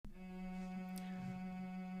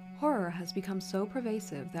Horror has become so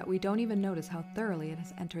pervasive that we don't even notice how thoroughly it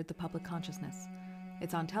has entered the public consciousness.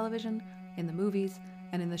 It's on television, in the movies,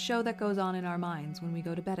 and in the show that goes on in our minds when we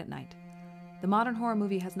go to bed at night. The modern horror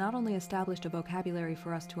movie has not only established a vocabulary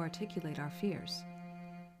for us to articulate our fears,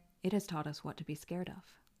 it has taught us what to be scared of.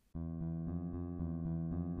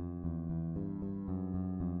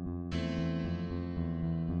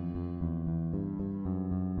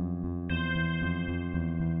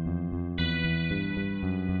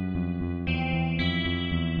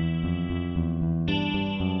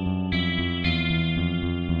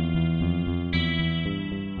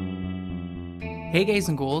 Hey gays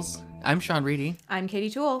and ghouls, I'm Sean Reedy, I'm Katie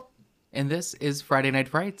Toole, and this is Friday Night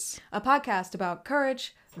Frights. a podcast about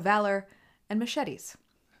courage, valor, and machetes.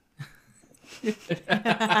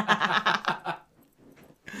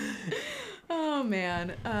 Oh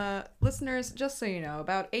man. Listeners, just so you know,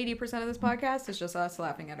 about 80% of this podcast is just us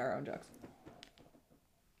laughing at our own jokes.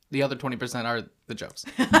 The other 20% are the jokes.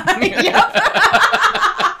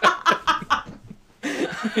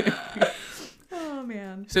 Oh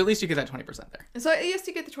man. So at least you get that 20% there. So at least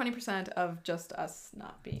you get the 20% of just us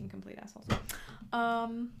not being complete assholes.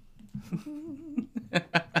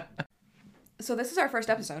 So this is our first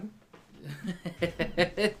episode.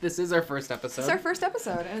 This is our first episode. It's our first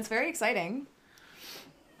episode, and it's very exciting.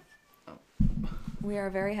 We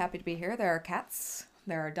are very happy to be here. There are cats.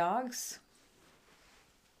 There are dogs.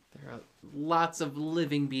 There are lots of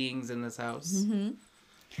living beings in this house. Mm-hmm.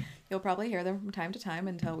 You'll probably hear them from time to time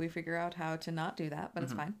until we figure out how to not do that, but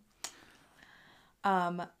it's fine.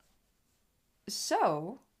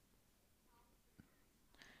 So,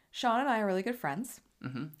 Sean and I are really good friends,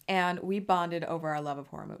 and we bonded over our love of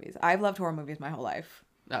horror movies. I've loved horror movies my whole life.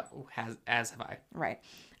 As have I. Right.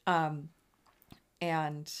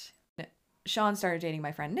 And Sean started dating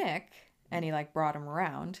my friend Nick, and he brought him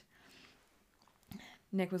around.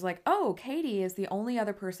 Nick was like, "Oh, Katie is the only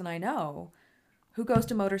other person I know who goes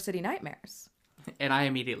to Motor City Nightmares." And I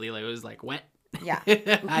immediately was like, what? Yeah.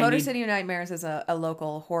 Motor City Nightmares is a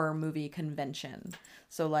local horror movie convention.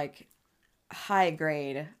 So high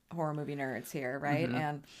grade horror movie nerds here, right?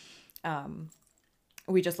 And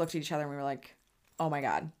we just looked at each other and we were like, oh my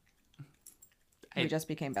God. We just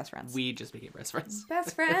became best friends. We just became best friends.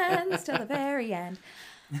 Best friends till the very end.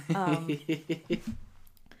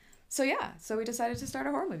 So we decided to start a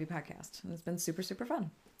horror movie podcast. And it's been super, super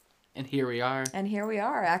fun. And here we are. And here we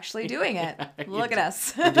are actually doing it. Look at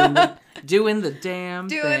us. Doing the damn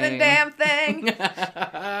thing. Doing the damn thing.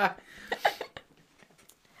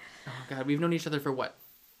 Oh God, we've known each other for what?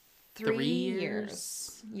 3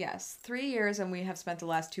 years. Yes, 3 years, and we have spent the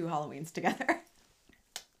last 2 Halloweens together.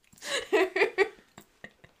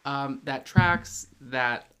 That tracks.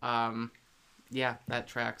 That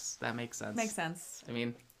tracks. That makes sense. Makes sense. I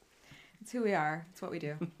mean, It's who we are. It's what we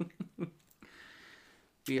do.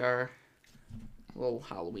 We are little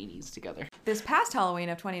Halloweenies together. This past Halloween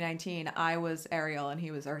of 2019, I was Ariel and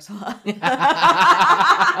he was Ursula.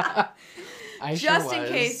 Just in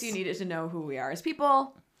case you needed to know who we are as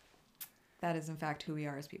people. That is, in fact, who we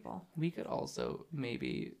are as people. We could also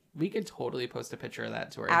we could totally post a picture of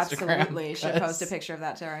that to our Absolutely. Instagram. Absolutely. Should post a picture of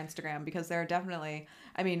that to our Instagram because there are definitely,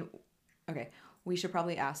 okay, we should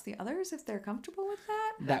probably ask the others if they're comfortable with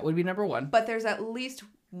that. That would be number one. But there's at least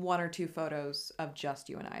 1 or 2 photos of just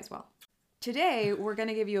you and I as well. Today, we're going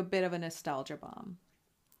to give you a bit of a nostalgia bomb.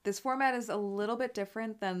 This format is a little bit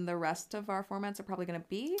different than the rest of our formats are probably going to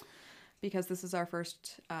be because this is our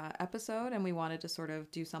first episode and we wanted to sort of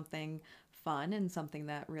do something fun and something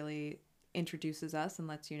that really introduces us and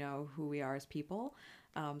lets you know who we are as people.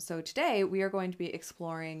 So today, we are going to be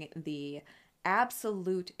exploring the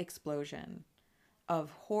absolute explosion of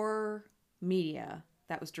horror media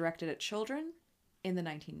that was directed at children in the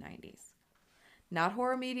 1990s. Not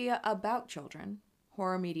horror media about children,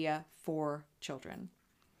 horror media for children.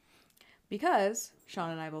 Because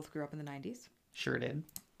Sean and I both grew up in the 90s. Sure did.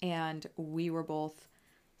 And we were both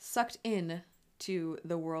sucked in to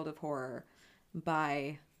the world of horror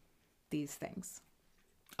by these things.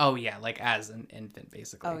 Oh, yeah, as an infant,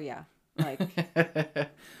 basically. Oh, yeah.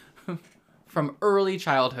 From early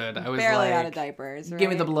childhood, I was barely out of diapers, right? Give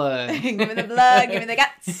me the blood. Give me the blood, give me the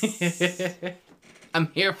guts. I'm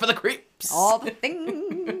here for the creeps. All the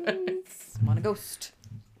things. Want a ghost.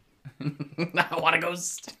 I want a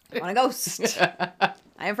ghost. Want a ghost. I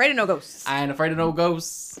am afraid of no ghosts. I ain't afraid of no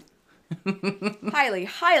ghosts. Highly,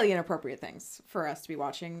 highly inappropriate things for us to be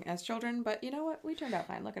watching as children, but you know what? We turned out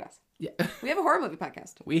fine. Look at us. Yeah. We have a horror movie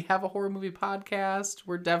podcast. We have a horror movie podcast.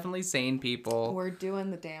 We're definitely sane people. We're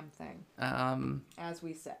doing the damn thing. As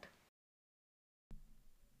we said.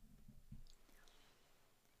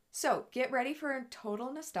 So get ready for a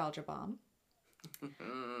total nostalgia bomb.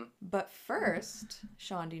 But first,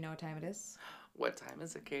 Sean, do you know what time it is? What time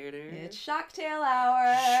is it, Katie? It's Shocktail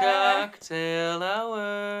Hour. Shocktail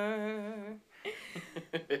Hour.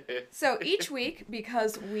 So each week,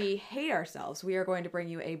 because we hate ourselves, we are going to bring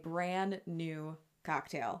you a brand new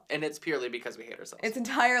cocktail. And it's purely because we hate ourselves. It's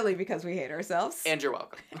entirely because we hate ourselves. And you're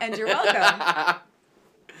welcome. And you're welcome.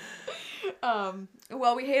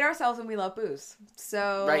 Well, we hate ourselves and we love booze.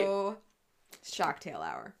 So, Right. Shocktail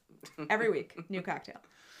Hour. Every week, new cocktail.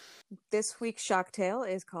 This week's Shocktail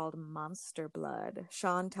is called Monster Blood.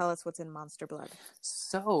 Sean, tell us what's in Monster Blood.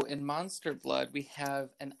 So, in Monster Blood, we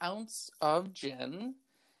have an ounce of gin,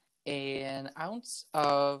 an ounce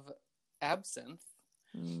of absinthe,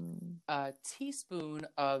 a teaspoon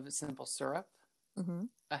of simple syrup,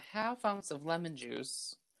 a half ounce of lemon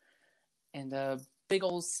juice, and a big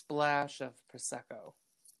old splash of Prosecco.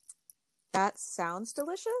 That sounds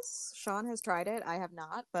delicious. Sean has tried it. I have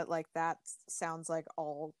not, but like that sounds like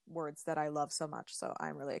all words that I love so much. So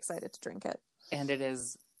I'm really excited to drink it. And it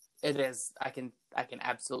is, I can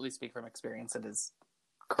absolutely speak from experience. It is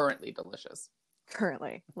currently delicious.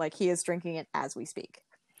 Currently, like he is drinking it as we speak.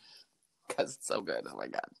 Because it's so good. Oh my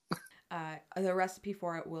God. The recipe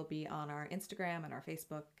for it will be on our Instagram and our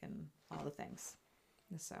Facebook and all the things.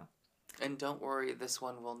 So. And don't worry, this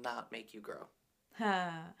one will not make you grow.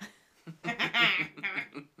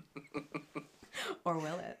 Or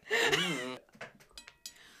will it?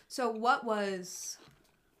 So what was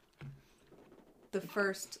the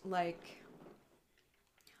first like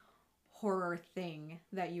horror thing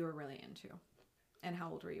that you were really into? And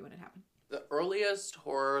how old were you when it happened? The earliest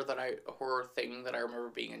horror thing that I remember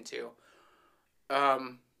being into,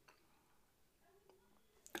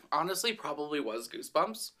 honestly, probably was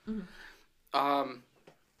Goosebumps.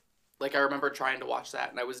 Like I remember trying to watch that,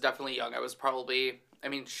 and I was definitely young. I was probably,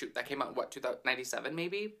 that came out in what, 1997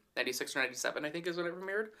 maybe? 96 or 97, I think is when it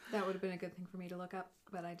premiered. That would have been a good thing for me to look up,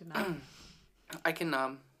 but I did not. I can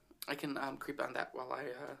creep on that while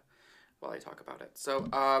I talk about it. So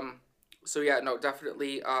yeah, no,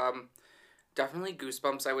 definitely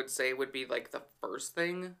Goosebumps, I would say, would be like the first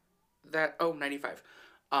thing that, 95.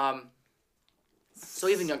 So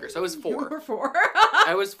even younger. So I was 4. You were 4.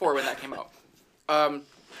 I was 4 when that came out.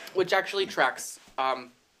 Which actually tracks, as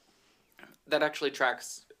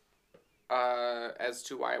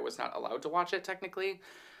to why I was not allowed to watch it, technically.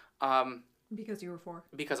 Because you were 4.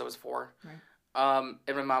 Because I was 4. Right.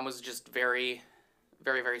 And my mom was just very,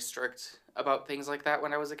 very, very strict about things like that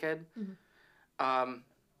when I was a kid.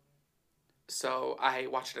 So I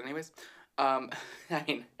watched it anyways.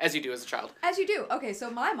 As you do as a child. As you do. Okay, so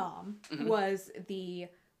my mom was the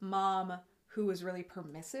mom who was really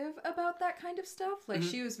permissive about that kind of stuff. Like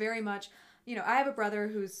she was very much, I have a brother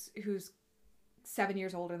who's 7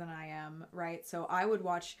 years older than I am, right? So I would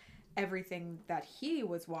watch everything that he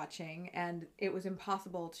was watching, and it was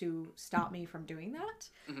impossible to stop me from doing that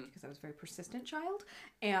because I was a very persistent child.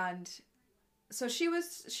 And so she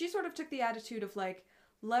sort of took the attitude of like,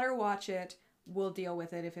 let her watch it, we'll deal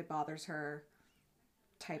with it if it bothers her,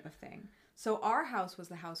 type of thing. So our house was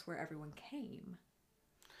the house where everyone came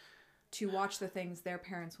to watch the things their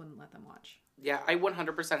parents wouldn't let them watch. Yeah, I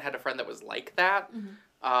 100% had a friend that was like that.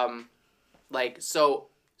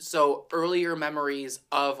 So earlier memories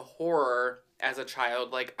of horror as a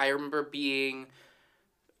child, like I remember being,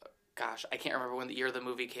 gosh, I can't remember when the year the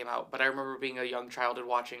movie came out, but I remember being a young child and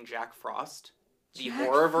watching Jack Frost, the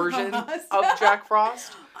horror version of Jack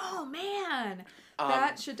Frost. Oh man,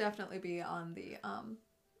 that should definitely be on the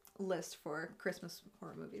list for Christmas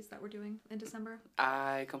horror movies that we're doing in December.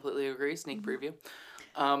 I completely agree. Sneak preview.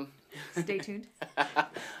 Stay tuned.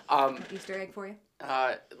 Easter egg for you.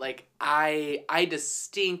 I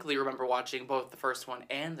distinctly remember watching both the first one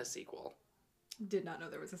and the sequel. Did not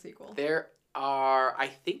know there was a sequel.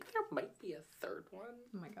 I think there might be a third one.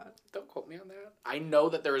 Oh my god. Don't quote me on that. I know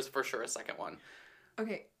that there is for sure a second one.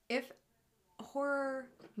 Okay, if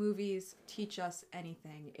horror movies teach us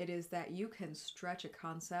anything, it is that you can stretch a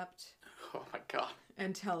concept. Oh my god.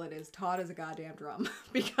 Until it is taut as a goddamn drum.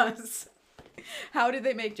 Because how did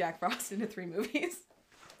they make Jack Frost into 3 movies?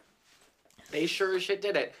 They sure as shit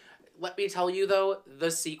did it. Let me tell you though,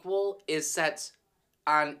 the sequel is set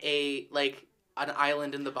on an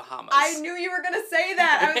island in the Bahamas. I knew you were gonna say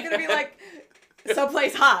that. I was gonna be like,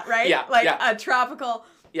 someplace hot, right? Yeah, a tropical.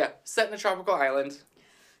 Yeah, set in a tropical island.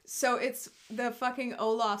 So it's the fucking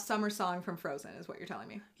Olaf summer song from Frozen, is what you're telling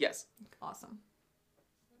me. Yes. Awesome.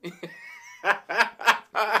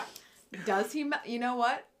 Does he? You know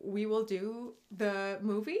what? We will do the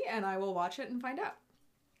movie, and I will watch it and find out.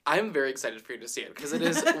 I'm very excited for you to see it because it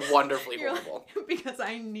is wonderfully horrible. Because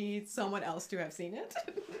I need someone else to have seen it.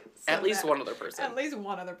 At least one other person. At least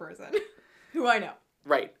one other person who I know.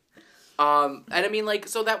 Right. And I mean, like,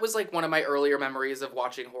 so that was, like, one of my earlier memories of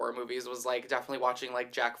watching horror movies was, like, definitely watching,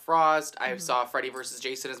 like, Jack Frost. I saw Freddy vs.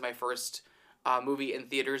 Jason as my first movie in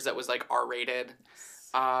theaters that was, like, R-rated.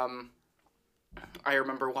 I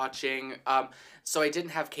remember watching, so I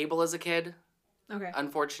didn't have cable as a kid. Okay.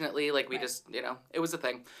 Unfortunately, like, we just, you know, it was a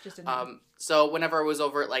thing. Just didn't so whenever I was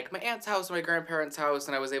over at, like, my aunt's house, my grandparents' house,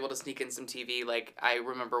 and I was able to sneak in some TV, like, I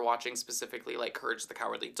remember watching specifically, like, Courage the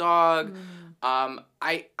Cowardly Dog.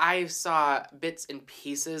 I saw bits and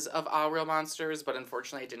pieces of Our Real Monsters, but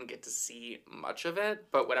unfortunately I didn't get to see much of it,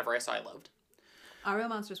 but whatever I saw, I loved. Our Real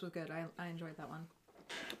Monsters was good. I enjoyed that one.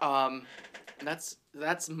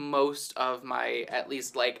 That's most of my, at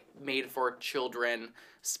least, like, made-for-children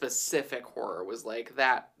specific horror was, like,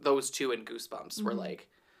 those two and Goosebumps were, like,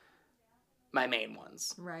 my main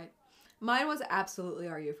ones. Right. Mine was absolutely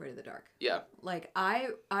Are You Afraid of the Dark? Yeah. Like, I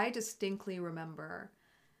distinctly remember...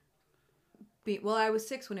 I was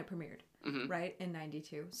 6 when it premiered, right? In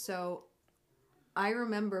 92. So, I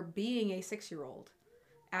remember being a 6-year-old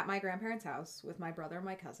at my grandparents' house with my brother and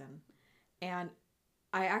my cousin. And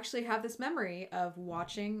I actually have this memory of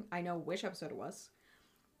watching... I know which episode it was.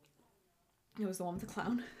 It was the one with the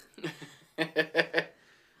clown.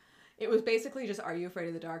 It was basically just Are You Afraid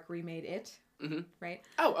of the Dark remade it. Right?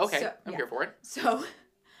 Oh, okay. So, I'm here for it. So,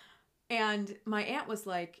 and my aunt was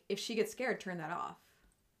like, if she gets scared, turn that off.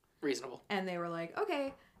 Reasonable. And they were like,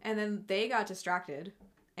 okay. And then they got distracted,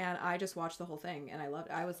 and I just watched the whole thing, and I loved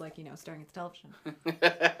it. I was like, you know, staring at the television.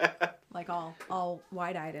 Like all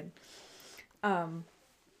wide-eyed.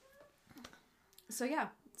 So, yeah.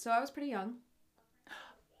 So, I was pretty young.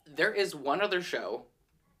 There is one other show,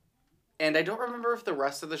 and I don't remember if the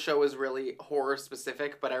rest of the show is really horror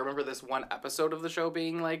specific, but I remember this one episode of the show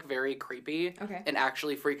being, like, very creepy. Okay. And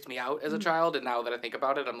actually freaked me out as a child, and now that I think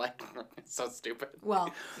about it, I'm like, it's so stupid.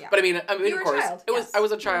 Well, yeah. But I mean, You of were course, a child. I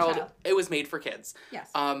was a You were a child. child. It was made for kids. Yes.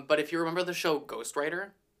 But if you remember the show Ghost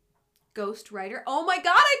Rider. Ghost Rider? Oh my god,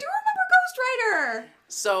 I do remember Ghost Rider!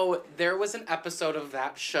 So there was an episode of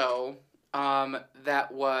that show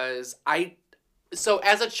that was... So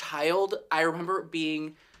as a child, I remember it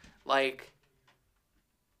being, like...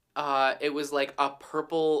 it was like a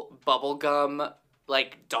purple bubblegum,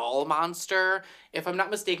 like, doll monster, if I'm not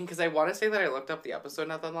mistaken, because I want to say that I looked up the episode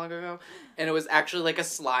not that long ago, and it was actually like a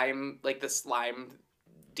slime, like the slime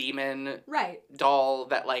demon doll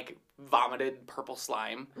that, like, vomited purple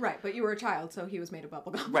slime. Right, but you were a child, so he was made of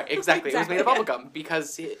bubblegum. Right, exactly. It was made of bubblegum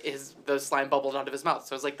because the slime bubbled out of his mouth,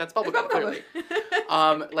 so I was like, that's bubblegum, clearly.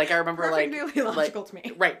 Like, I remember, Perfectly logical to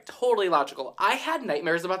me. Right, totally logical. I had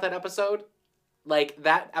nightmares about that episode. Like,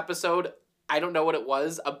 that episode, I don't know what it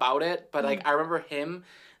was about it, but, like, I remember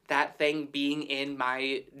that thing being in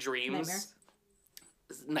my dreams.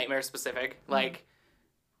 Nightmare specific. Like,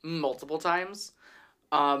 multiple times.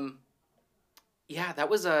 Yeah, that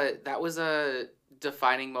was a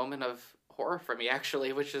defining moment of horror for me,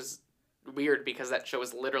 actually, which is weird because that show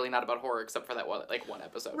is literally not about horror except for that one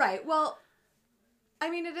episode. Right, well, I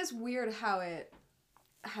mean, it is weird how it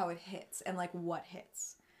hits and, like, what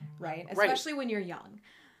hits. Right? Especially when you're young.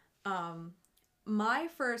 My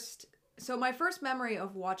first memory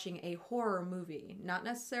of watching a horror movie, not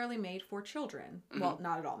necessarily made for children. Well,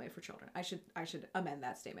 not at all made for children. I should amend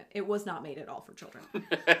that statement. It was not made at all for children.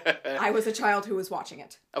 I was a child who was watching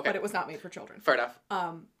it. Okay. But it was not made for children. Fair enough.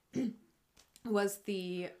 Was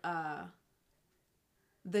the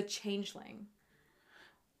Changeling.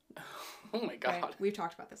 Oh my god. Right? We've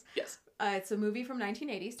talked about this. Yes. It's a movie from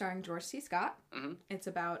 1980 starring George C. Scott. Mm-hmm. It's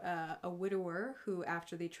about a widower who,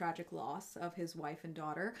 after the tragic loss of his wife and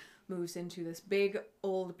daughter, moves into this big,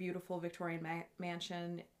 old, beautiful Victorian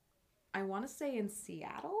mansion, I want to say in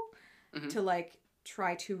Seattle, to, like,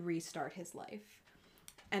 try to restart his life.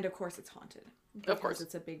 And, of course, it's haunted. Of course.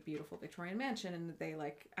 It's a big, beautiful Victorian mansion, and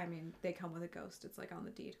they come with a ghost. It's, like, on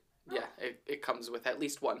the deed. Yeah, it comes with at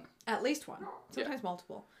least one. At least one. Sometimes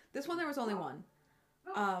multiple. This one, there was only one.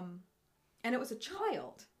 And it was a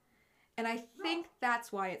child. And I think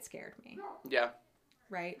that's why it scared me. Yeah.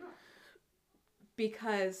 Right?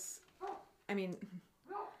 Because, I mean,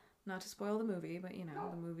 not to spoil the movie, but, you know,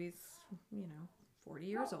 the movie's, 40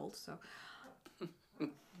 years old, so.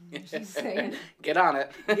 Just saying. Get on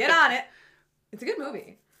it. Get on it. It's a good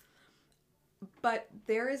movie. But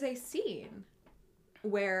there is a scene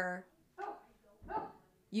where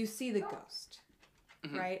you see the ghost,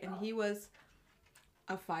 right? And he was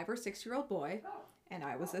a 5 or 6 year old boy, and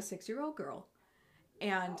I was a 6-year-old girl.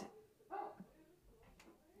 And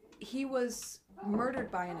he was murdered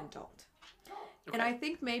by an adult. Okay. And I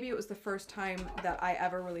think maybe it was the first time that I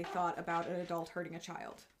ever really thought about an adult hurting a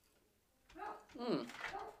child.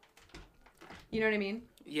 You know what I mean?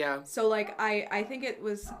 Yeah. So, like, I think it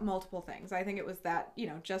was multiple things. I think it was that,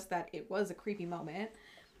 just that it was a creepy moment.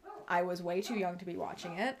 I was way too young to be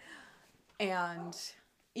watching it. And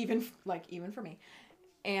even for me.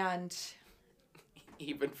 And...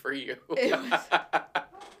 Even for you. It was,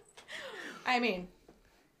 I mean...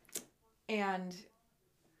 And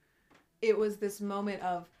it was this moment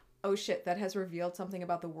of, oh shit, that has revealed something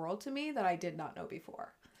about the world to me that I did not know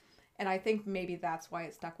before. And I think maybe that's why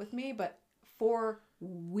it stuck with me. But for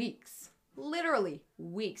weeks, literally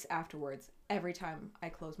weeks afterwards, every time I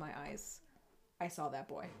closed my eyes, I saw that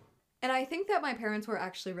boy. And I think that my parents were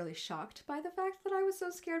actually really shocked by the fact that I was so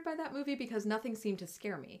scared by that movie because nothing seemed to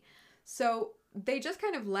scare me. So they just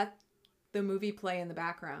kind of let the movie play in the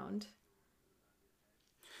background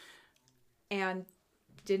and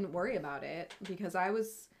didn't worry about it because I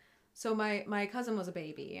was... So my cousin was a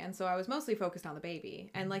baby, and so I was mostly focused on the baby.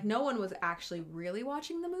 And, like, no one was actually really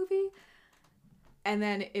watching the movie. And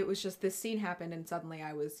then it was just this scene happened, and suddenly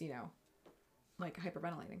I was, like,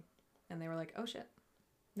 hyperventilating. And they were like, oh, shit.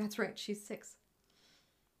 That's right, she's 6.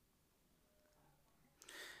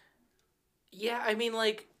 Yeah, I mean,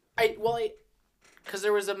 like, because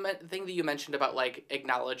there was a thing that you mentioned about, like,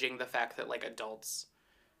 acknowledging the fact that, like, adults...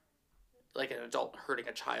 like an adult hurting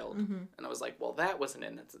a child. And I was like, well, that was an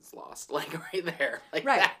innocence lost. Like, right there. Like,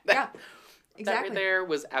 right, yeah. Exactly. That right there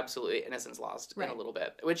was absolutely innocence lost in a little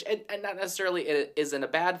bit. Which, and not necessarily it isn't a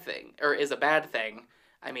bad thing, or is a bad thing.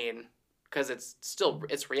 I mean, because it's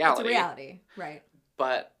reality. It's a reality, right.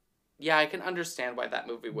 But, yeah, I can understand why that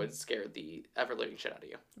movie would scare the ever-living shit out of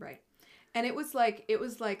you. Right. And it was like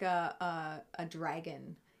a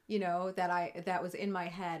dragon, that was in my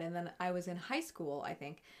head. And then I was in high school, I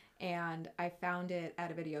think, and I found it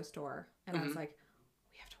at a video store. And I was like,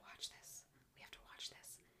 we have to watch this. We have to watch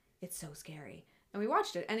this. It's so scary. And we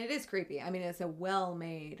watched it, and it is creepy. I mean, it's a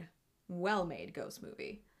well-made ghost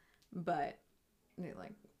movie. But it,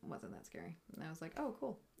 like, wasn't that scary. And I was like, oh,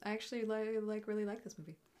 cool. I actually, really like this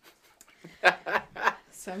movie.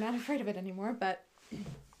 So I'm not afraid of it anymore, but...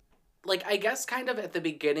 Like, I guess kind of at the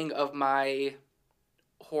beginning of my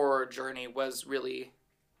horror journey was really,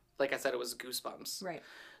 like I said, it was Goosebumps. Right.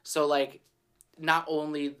 So, like, not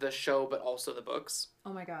only the show, but also the books.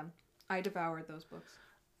 Oh my god. I devoured those books.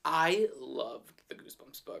 I loved the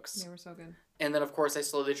Goosebumps books. They were so good. And then, of course, I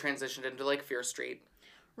slowly transitioned into, like, Fear Street.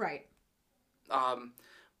 Right.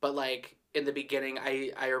 But, like, in the beginning,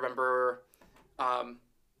 I remember,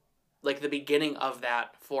 like, the beginning of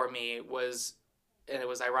that for me was... And it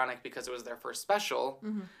was ironic because it was their first special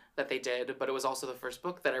that they did, but it was also the first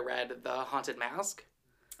book that I read, The Haunted Mask.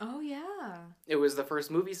 Oh, yeah. It was the first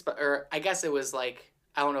movie, or I guess it was like,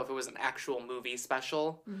 I don't know if it was an actual movie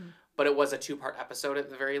special, but it was a 2-part episode at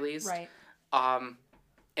the very least. Right. And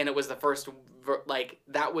it was the first, like,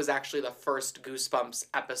 that was actually the first Goosebumps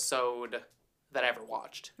episode that I ever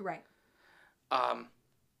watched. Right.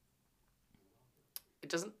 It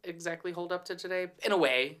doesn't exactly hold up to today, in a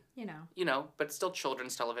way. You know. But it's still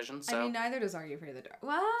children's television, so... I mean, neither does Are You Afraid of the Dark.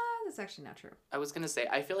 Well, that's actually not true. I was going to say,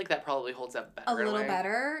 I feel like that probably holds up better. A little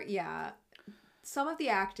better, yeah. Some of the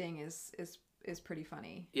acting is pretty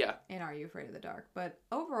funny. Yeah. In Are You Afraid of the Dark? But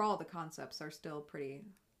overall, the concepts are still pretty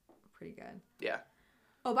good. Yeah.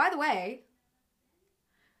 Oh, by the way,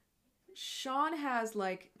 Sean has,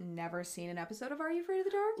 like, never seen an episode of Are You Afraid of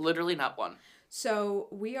the Dark? Literally not one. So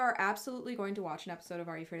we are absolutely going to watch an episode of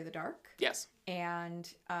Are You Afraid of the Dark? Yes. And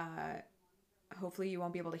hopefully you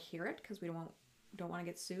won't be able to hear it because we don't want to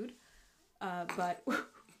get sued. But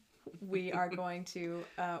we are going to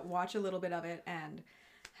watch a little bit of it and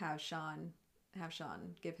have Sean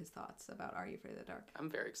give his thoughts about Are You Afraid of the Dark? I'm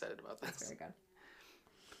very excited about this. That's very good.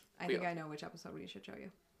 I think I know which episode we should show you.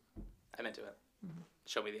 I'm into it.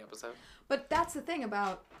 Show me the episode. But that's the thing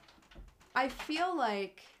about... I feel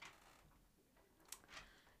like...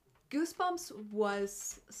 Goosebumps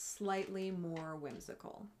was slightly more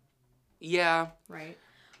whimsical. Yeah. Right?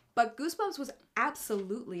 But Goosebumps was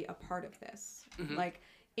absolutely a part of this. Like,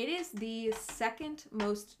 it is the second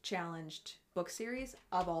most challenged book series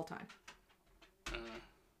of all time.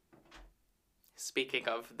 Speaking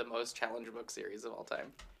of the most challenged book series of all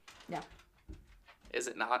time. Yeah. Is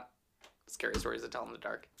it not Scary Stories to Tell in the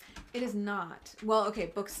Dark? It is not. Well, okay,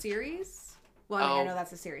 book series? Well, I know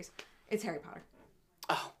that's a series. It's Harry Potter.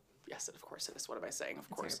 Oh. Yes, of course it is. What am I saying? Of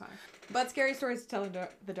course. Harry Potter. But Scary Stories to Tell in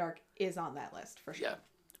the Dark is on that list for sure. Yeah,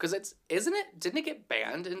 because didn't it get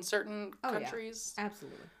banned in certain countries? Yeah.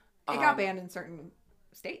 Absolutely. It got banned in certain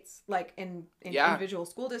states. Like in Yeah. individual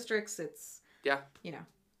school districts, it's, Yeah. you know,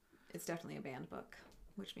 it's definitely a banned book,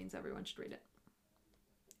 which means everyone should read it.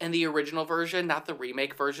 And the original version, not the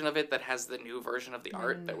remake version of it that has the new version of the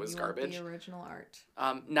art that was you want garbage. the original art.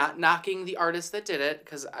 Not knocking the artist that did it,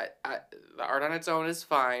 because the art on its own is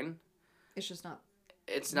fine. It's just not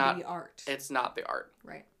It's not the art. It's not the art.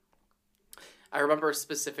 Right. I remember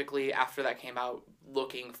specifically after that came out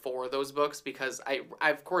looking for those books because I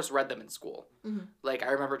of course read them in school. Mm-hmm. Like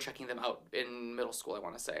I remember checking them out in middle school, I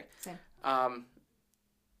want to say. Same.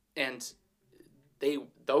 And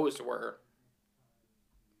those were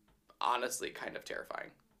honestly kind of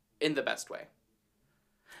terrifying in the best way.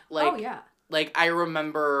 Like, oh yeah. Like I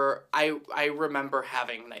remember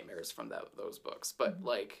having nightmares from those books, but Mm-hmm.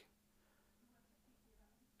 like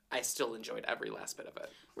I still enjoyed every last bit of it.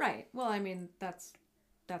 Right. Well, I mean, that's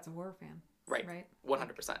a horror fan. Right. Right.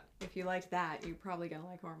 100%. If you liked that, you're probably gonna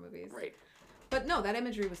like horror movies. Right. But no, that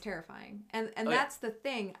imagery was terrifying, and Oh, that's the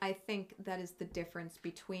thing. I think that is the difference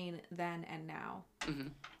between then and now. Mm-hmm.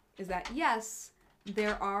 Is that yes,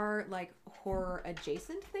 there are like horror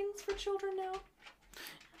adjacent things for children now,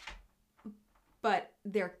 but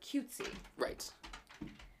they're cutesy. Right.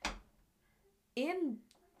 In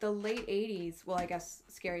the late 80s, well, I guess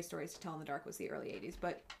Scary Stories to Tell in the Dark was the early 80s,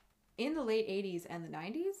 but in the late 80s and the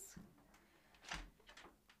 90s,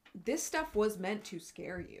 this stuff was meant to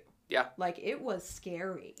scare you. Yeah. Like, it was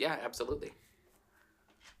scary. Yeah, absolutely.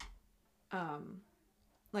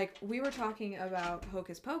 Like, we were talking about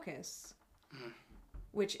Hocus Pocus,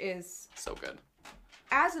 which is, So good.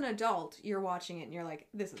 as an adult, you're watching it and you're like,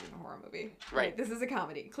 this isn't a horror movie. Right. This is a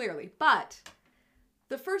comedy, clearly. But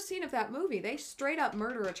the first scene of that movie, they straight up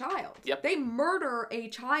murder a child. Yep. They murder a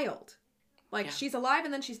child. Like, Yeah. she's alive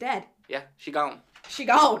and then she's dead. Yeah, she gone. She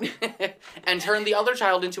gone. And turned the other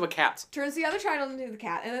child into a cat. Turns the other child into the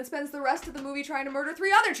cat and then spends the rest of the movie trying to murder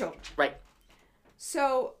 3 other children. Right.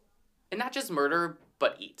 So, And not just murder,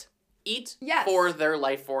 but eat. Eat Yes. for their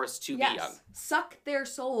life force to be young. yes, suck their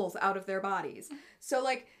souls out of their bodies. So,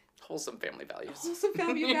 like, Wholesome family values. wholesome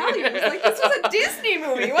family values. Like, this was a Disney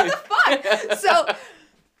movie. What the fuck? So,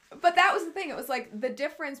 but that was the thing. It was like the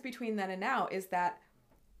difference between then and now is that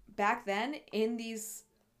back then in these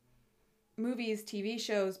movies, TV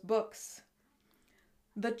shows, books,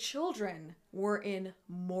 the children were in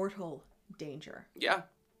mortal danger. Yeah.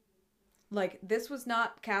 Like, this was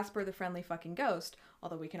not Casper the Friendly Fucking Ghost,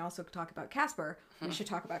 although we can also talk about Casper. We should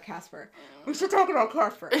talk about Casper. We should talk about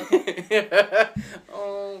Casper. Okay.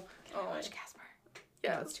 Oh. Watch Casper.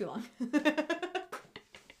 Yeah. No, it's too long.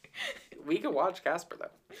 We can watch Casper,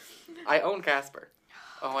 though. I own Casper.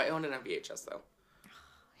 Oh, I own it on VHS, though.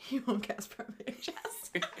 You own Casper on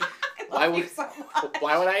VHS. Why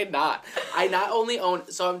would I not? I not only own...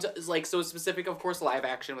 So I'm so specific, of course, live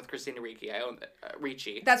action with Christina Ricci. I own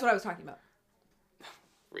Ricci. That's what I was talking about.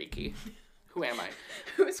 Ricci. Who am I?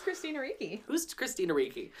 Who is Christina Ricci? Who's Christina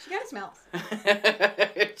Ricci? She kind of smells.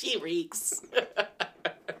 She reeks.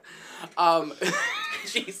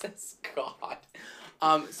 Jesus God.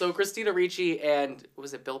 So Christina Ricci and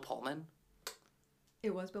was it Bill Pullman?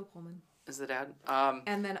 It was Bill Pullman. Is the dad?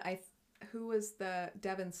 And then who was the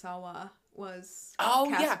Devon Sawa was Oh,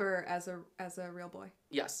 yeah. Casper as a real boy.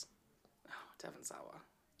 Yes. Oh, Devon Sawa,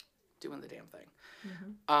 doing the damn thing.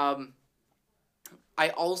 Mm-hmm. I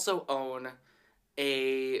also own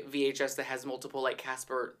a VHS that has multiple, like,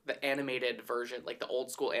 Casper, the animated version, like the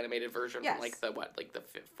old school animated version Yes. from like the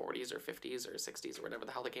 40s or 50s or 60s or whatever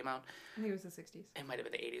the hell they came out. I think it was the 60s. It might have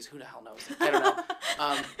been the 80s. Who the hell knows? I don't know.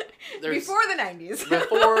 There's Before the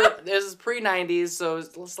 90s. this is pre-90s, so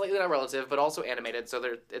it's slightly not relative, but also animated. So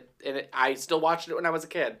I still watched it when I was a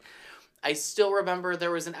kid. I still remember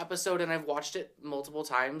there was an episode, and I've watched it multiple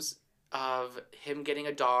times, of him getting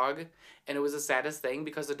a dog, and it was the saddest thing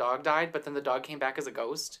because the dog died, but then the dog came back as a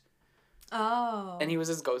ghost, Oh. and he was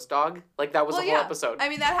his ghost dog. Like, that was Well, the whole yeah. episode. I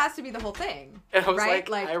mean, that has to be the whole thing. And I was right?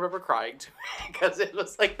 like, I remember crying too, because it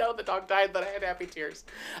was like, no, the dog died, but I had happy tears.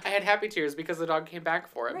 I had happy tears because the dog came back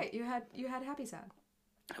for him. Right, you had happy sad.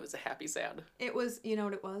 It was a happy sad. It was, you know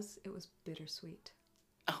what it was? It was bittersweet.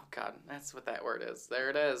 Oh, God, that's what that word is. There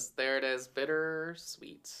it is. There it is.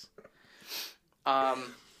 Bittersweet.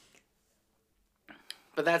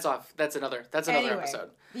 But that's off. That's another Anyway, episode.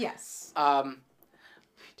 Yes. We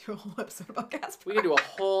Do a whole episode about Casper. can do a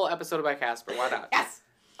whole episode about Casper. Why not? Yes.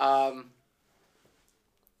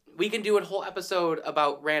 We can do a whole episode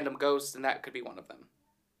about random ghosts, and that could be one of them.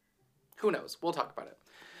 Who knows? We'll talk about it.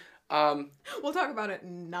 We'll talk about it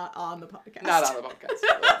not on the podcast. Not on the podcast.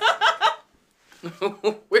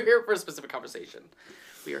 We're here for a specific conversation.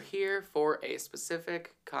 We are here for a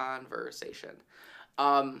specific conversation.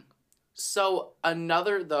 So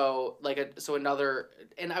another though,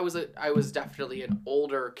 and I was definitely an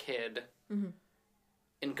older kid Mhm.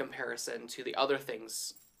 in comparison to the other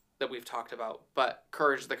things that we've talked about, but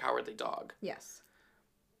Courage the Cowardly Dog Yes.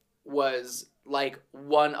 was like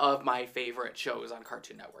one of my favorite shows on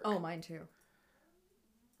Cartoon Network. Oh, mine too.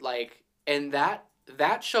 Like, and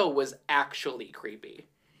that show was actually creepy.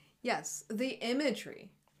 Yes, the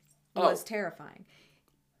imagery Oh. was terrifying.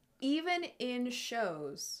 Even in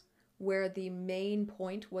shows where the main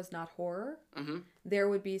point was not horror, Mm-hmm. there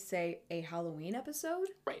would be, say, a Halloween episode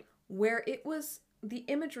Right. where the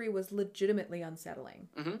imagery was legitimately unsettling.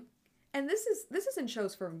 Mm-hmm. And this is in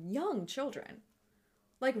shows for young children,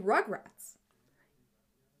 like Rugrats.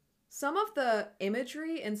 Some of the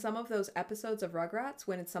imagery in some of those episodes of Rugrats,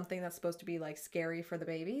 when it's something that's supposed to be like scary for the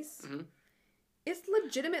babies, Mhm. is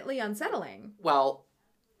legitimately unsettling. Well,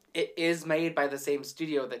 it is made by the same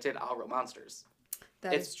studio that did All Real Monsters.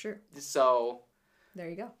 That It's- is true. So, There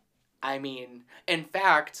you go. I mean, in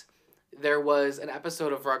fact, there was an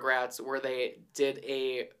episode of Rugrats where they did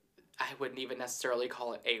I wouldn't even necessarily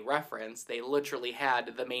call it a reference. They literally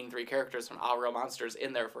had the main three characters from All Real Monsters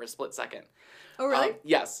in there for a split second. Oh, really?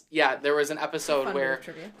 Yes. Yeah, there was an episode Fun where... bit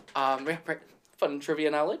of trivia. Fun trivia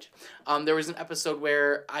knowledge. There was an episode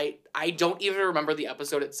where I don't even remember the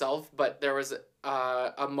episode itself, but there was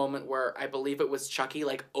a moment where I believe it was Chucky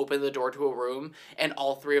like opened the door to a room and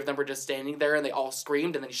all three of them were just standing there and they all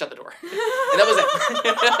screamed and then he shut the door. And that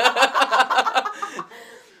was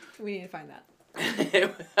it. We need to find that.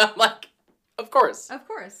 I'm like, of course. Of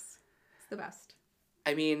course. It's the best.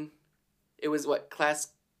 I mean, it was what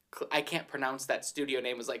I can't pronounce that studio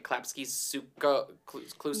name. It was like Klapsky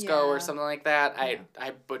Klusko Yeah. or something like that. Yeah.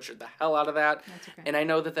 I butchered the hell out of that. That's okay. And I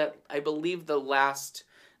know that I believe the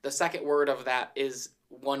second word of that is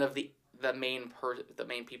one of the main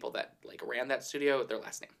people that like ran that studio, their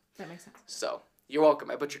last name. That makes sense. So you're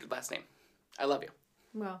welcome. I butchered your last name. I love you.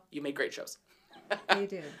 Well, You made great shows. they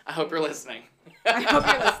did. I hope you're listening. I hope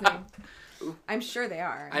you're listening. I'm sure they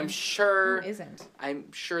are. I'm sure. Who isn't?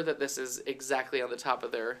 I'm sure that this is exactly on the top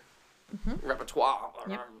of their repertoire.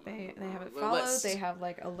 Yep. They have it The followed. list. They have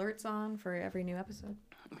like alerts on for every new episode.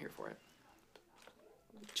 I'm here for it.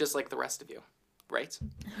 Just like the rest of you, right?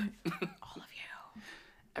 All of you.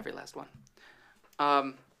 Every last one.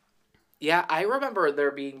 Yeah, I remember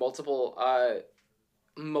there being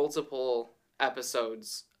multiple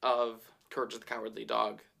episodes of Courage the Cowardly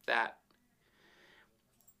Dog that,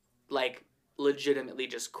 like, legitimately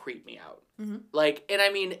just creeped me out. Mm-hmm. Like, and I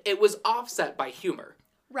mean, it was offset by humor,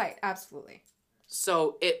 Right. Absolutely.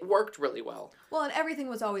 so it worked really well. Well, and everything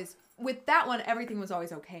was always with that one. Everything was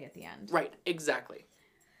always okay at the end. Right, exactly.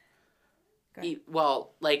 Good.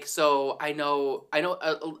 Well, like, so I know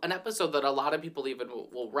an episode that a lot of people even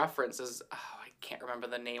will reference is, oh, I can't remember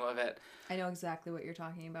the name of it. I know exactly what you're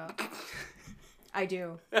talking about. I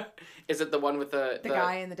do. Is it the one with the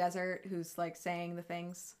guy in the desert who's like saying the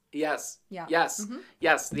things. Yes. Yeah. Yes. Mhm.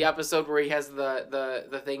 Yes. The episode where he has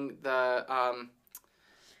the thing,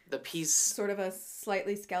 the piece. Sort of a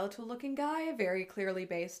slightly skeletal looking guy, very clearly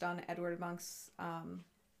based on Edward Monk's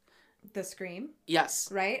The Scream,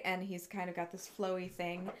 Yes. right? And he's kind of got this flowy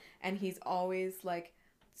thing, and he's always like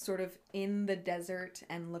sort of in the desert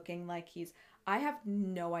and looking like I have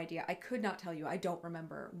no idea. I could not tell you. I don't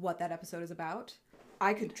remember what that episode is about.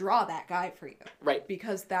 I could draw that guy for you. Right.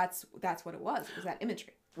 Because that's what it was. It was that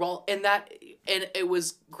imagery. Well, and it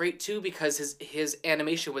was great too because his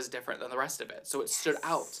animation was different than the rest of it, so it stood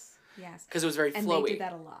out Yes. because it was very And flowy. they did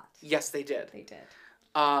that a lot. Yes, they did. They did.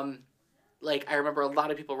 Like I remember a lot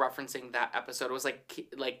of people referencing that episode. It was like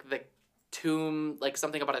the tomb, like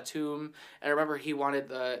something about a tomb. And I remember he wanted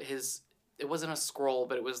it wasn't a scroll,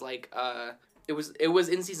 but it was like it was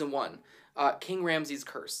in season 1. King Ramses'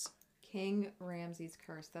 curse. King Ramses'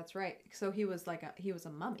 curse. That's right. So he was a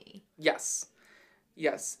mummy. Yes.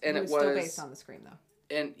 Yes, and It was still based on the Scream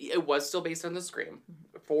though. And it was still based on the Scream,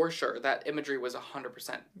 for sure. That imagery was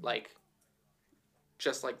 100% like,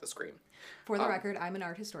 just like the Scream. For the record, I'm an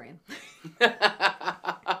art historian.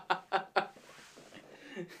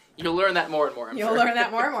 You'll learn that more and more. You'll learn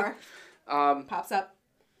that more and more. Pops up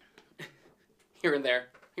here and there,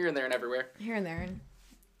 and everywhere. here and there,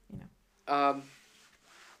 and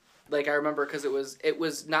Like I remember because it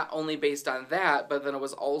was not only based on that, but then it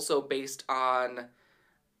was also based on,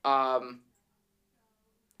 oh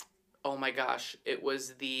my gosh, it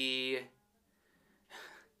was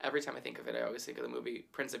every time I think of it, I always think of the movie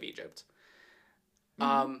Prince of Egypt.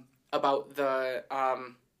 About the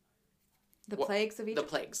plagues of Egypt. The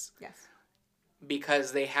plagues. Yes.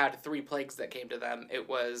 Because they had 3 plagues that came to them. It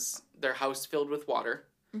was their house filled with water.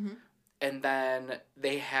 Mm-hmm. And then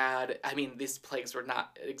they had, I mean, these plagues were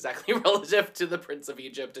not exactly relative to the Prince of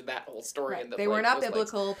Egypt and that whole story. Right. And the They were not those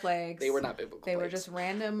biblical plagues. They were not biblical They plagues. were just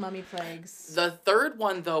random mummy plagues. The third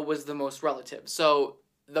one, though, was the most relative. So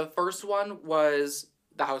the first one was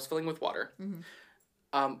the house filling with water,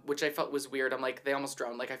 which I felt was weird. I'm like, they almost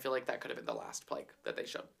drowned. Like, I feel like that could have been the last plague that they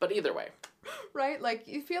showed. But either way. Right? Like,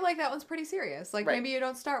 you feel like that one's pretty serious. Like, Right. maybe you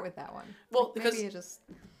don't start with that one. Well, like, because... maybe you just...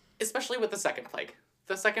 Especially with the second plague.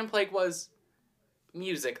 The second plague was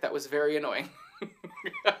music that was very annoying.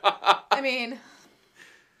 I mean...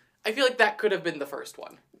 I feel like that could have been the first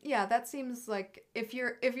one. Yeah, that seems like... If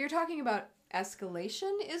you're talking about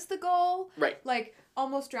escalation is the goal... Right. Like,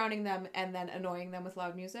 almost drowning them and then annoying them with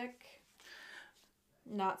loud music...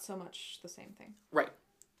 Not so much the same thing. Right.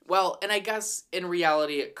 Well, and I guess in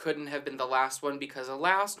reality it couldn't have been the last one because the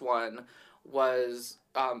last one was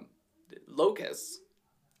locusts.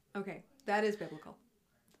 Okay, that is biblical.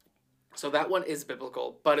 So that one is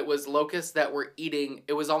biblical, but it was locusts that were eating,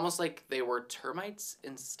 it was almost like they were termites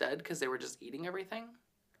instead because they were just eating everything.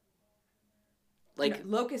 Like,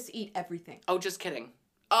 No, locusts eat everything. oh, just kidding.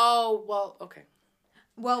 Oh, well, okay.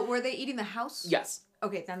 Well, were they eating the house? Yes.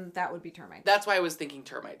 Okay, then that would be termites. That's why I was thinking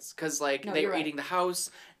termites, because, like, No, they you're were right. eating the house,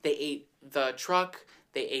 they ate the truck,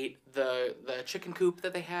 they ate the chicken coop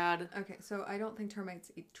that they had. Okay, so I don't think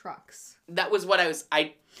termites eat trucks. That was what I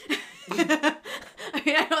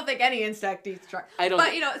mean, I don't think any insect eats trucks. I don't-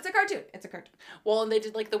 But, you know, it's a cartoon. It's a cartoon. Well, and they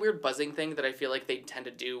did, like, the weird buzzing thing that I feel like they tend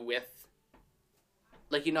to do with,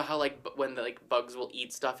 like, you know how, like, when, the, like, bugs will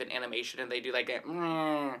eat stuff in animation and they do, like,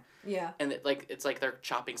 Yeah. and, it's like they're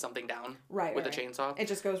chopping something down Right, with right, a chainsaw. It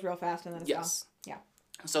just goes real fast and then it's Yes. gone.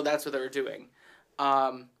 So that's what they were doing.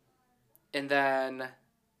 And then,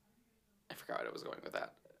 I forgot what I was going with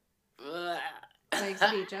that. Yeah. Plagues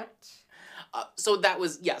of Egypt. So that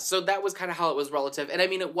was kind of how it was relative. And I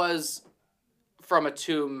mean, it was from a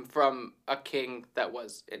tomb from a king that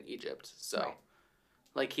was in Egypt. So, Right.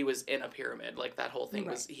 like, he was in a pyramid. Like, that whole thing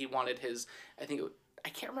was, Right. he wanted his, I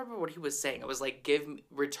can't remember what he was saying. It was like,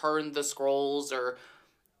 return the scrolls or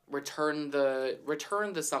return the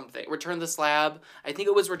something. Return the slab. I think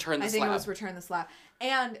it was return the slab. I think it was Return the Slab.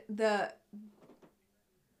 And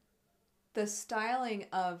the styling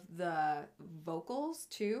of the vocals,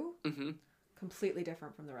 too, Mm-hmm. completely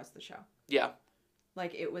different from the rest of the show. Yeah.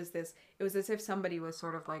 Like, it was as if somebody was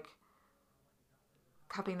sort of, like,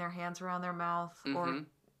 cupping their hands around their mouth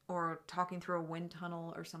or talking through a wind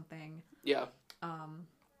tunnel or something. Yeah.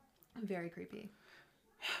 Very creepy.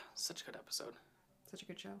 Such a good episode. Such a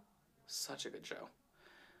good show. Such a good show.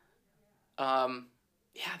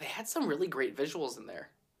 Yeah, they had some really great visuals in there.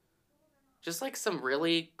 Just, like, some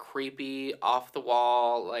really creepy,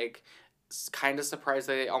 off-the-wall, like, kind of surprised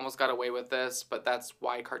they almost got away with this, but that's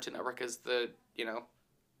why Cartoon Network is the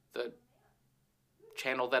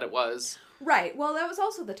channel that it was. Right. Well, that was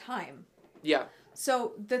also the time. Yeah.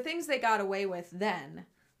 So the things they got away with then,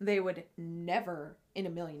 they would never in a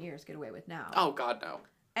million years get away with now. Oh, God, no.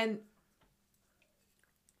 And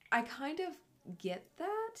I kind of get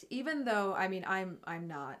that, even though, I mean, I'm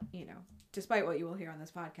not, you know, despite what you will hear on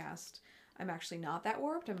this podcast, I'm actually not that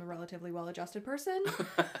warped. I'm a relatively well-adjusted person.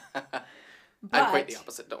 I'm quite the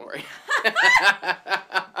opposite, don't worry.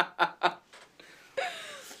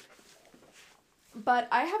 But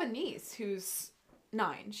I have a niece who's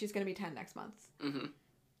 9. She's going to be 10 next month. Mm-hmm.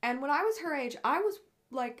 And when I was her age, I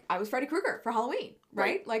was Freddy Krueger for Halloween,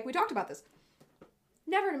 right? Like, we talked about this.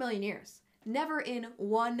 Never in a million years. Never in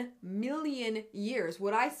 1 million years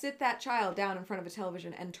would I sit that child down in front of a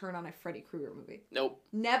television and turn on a Freddy Krueger movie. Nope.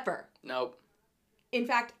 Never. Nope. In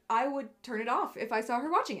fact, I would turn it off if I saw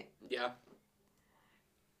her watching it. Yeah.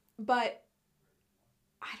 But,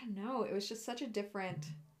 I don't know. It was just such a different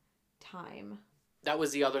time. That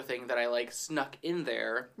was the other thing that I, like, snuck in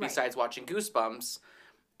there, Right. besides watching Goosebumps.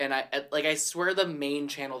 And I swear the main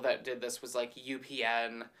channel that did this was, like,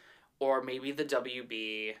 UPN or maybe the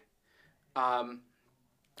WB. I'm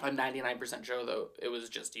 99% sure, though, it was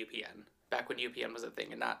just UPN. Back when UPN was a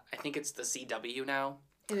thing and not... I think it's the CW now.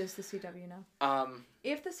 It is the CW now.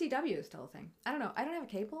 If the CW is still a thing. I don't know. I don't have a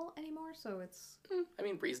cable anymore, so it's... I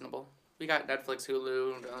mean, reasonable. We got Netflix,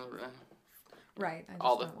 Hulu... Right. I just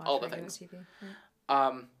all the don't watch regular things. TV.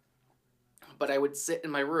 Right. But I would sit in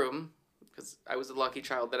my room, because I was a lucky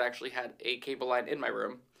child that actually had a cable line in my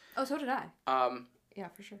room. Oh, so did I. Yeah,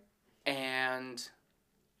 for sure. And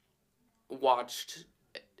watched,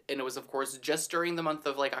 and it was, of course, just during the month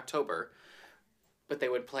of, like, October, but they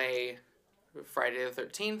would play Friday the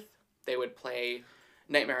 13th, they would play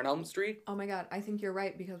Nightmare on Elm Street. Oh my god, I think you're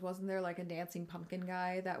right, because wasn't there, like, a dancing pumpkin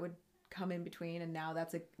guy that would come in between, and now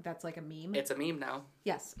that's like a meme. It's a meme now.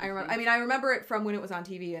 Yes, I remember. I mean, I remember it from when it was on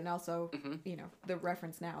TV, and also, the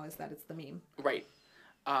reference now is that it's the meme. Right.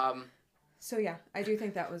 So yeah, I do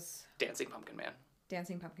think that was Dancing Pumpkin Man.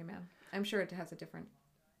 Dancing Pumpkin Man. I'm sure it has a different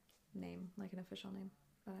name, like an official name,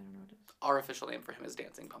 but I don't know what it is. Our official name for him is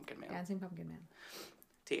Dancing Pumpkin Man. Dancing Pumpkin Man.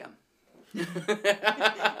 TM.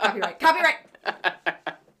 Copyright.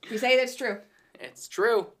 You say that's true. It's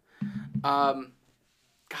true.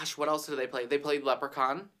 Gosh, what else did they play? They played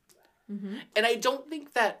Leprechaun. Mm-hmm. And I don't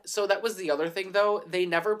think that... So that was the other thing, though. They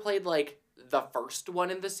never played, like, the first one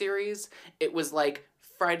in the series. It was, like,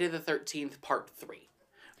 Friday the 13th Part 3.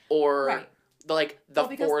 Or, right. the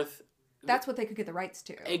fourth... That's what they could get the rights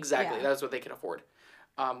to. Exactly. Yeah. That's what they could afford.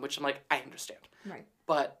 Which I'm like, I understand. Right.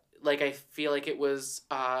 But, like, I feel like it was...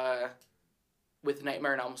 with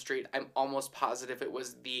Nightmare on Elm Street, I'm almost positive it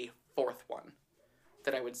was the fourth one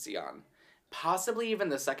that I would see on. Possibly even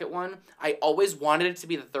the second one. I always wanted it to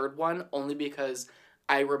be the third one, only because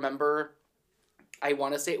I remember, I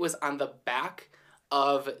want to say it was on the back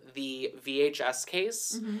of the VHS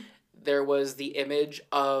case. Mm-hmm. There was the image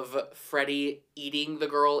of Freddy eating the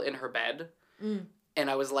girl in her bed. Mm. And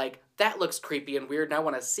I was like, that looks creepy and weird and I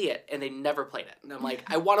want to see it. And they never played it. And I'm like,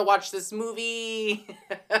 I want to watch this movie.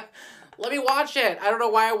 Let me watch it. I don't know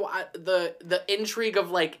why the intrigue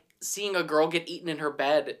of, like, seeing a girl get eaten in her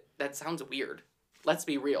bed, that sounds weird. Let's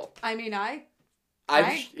be real. I mean, I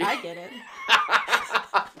get it.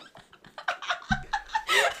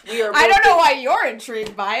 I don't know why you're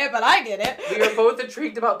intrigued by it, but I get it. We are both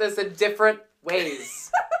intrigued about this in different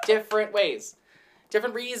ways. Different ways.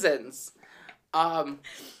 Different reasons. It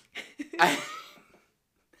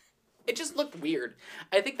just looked weird.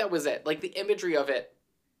 I think that was it. Like, the imagery of it,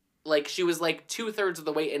 like, she was, like, 2/3 of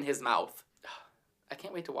the way in his mouth. I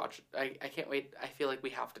can't wait to watch it. I can't wait. I feel like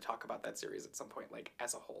we have to talk about that series at some point, like,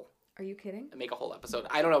 as a whole. Are you kidding? And make a whole episode.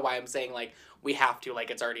 I don't know why I'm saying, like, we have to, like,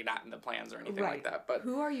 it's already not in the plans or anything right. like that, but...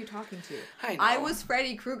 Who are you talking to? I know. I was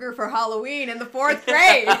Freddy Krueger for Halloween in the 4th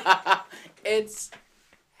grade. It's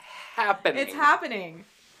happening. It's happening.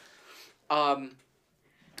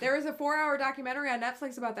 There is a 4-hour documentary on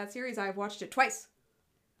Netflix about that series. I've watched it twice.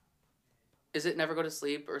 Is it Never Go to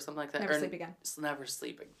Sleep or something like that? Never Sleep Again. Never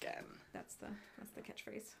Sleep Again. That's the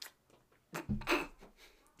catchphrase.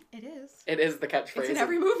 It is. It is the catchphrase. It's in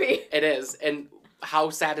every movie. It is. And how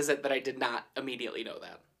sad is it that I did not immediately know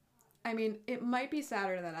that? I mean, it might be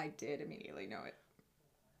sadder that I did immediately know it.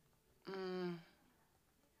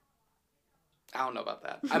 I don't know about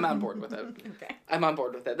that. I'm on board with it. Okay. I'm on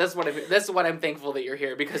board with it. This is what I'm thankful that you're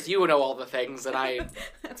here, because you know all the things that I...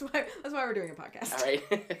 That's why we're doing a podcast. All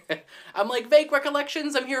right. I'm like, vague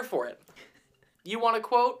recollections, I'm here for it. You want a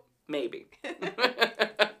quote? Maybe.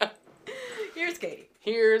 Here's Katie.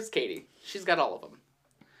 Here's Katie. She's got all of them.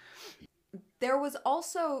 There was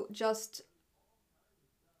also just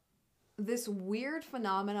this weird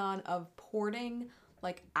phenomenon of porting,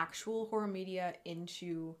 like, actual horror media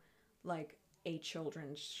into, like, a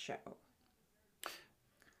children's show.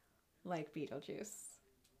 Like Beetlejuice.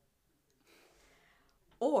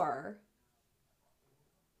 Or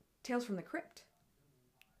Tales from the Crypt.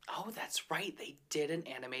 Oh, that's right. They did an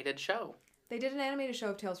animated show. They did an animated show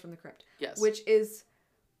of Tales from the Crypt. Yes. Which is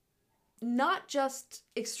not just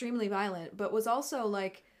extremely violent, but was also,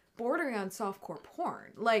 like, bordering on softcore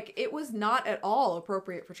porn. Like, it was not at all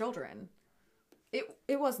appropriate for children.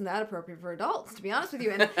 It wasn't that appropriate for adults, to be honest with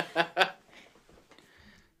you. And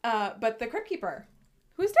but the Crypt Keeper,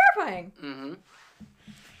 who's terrifying,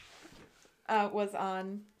 was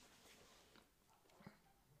on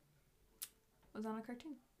a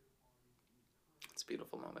cartoon. It's a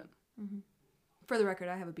beautiful moment. Mm-hmm. For the record,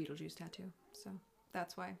 I have a Beetlejuice tattoo, so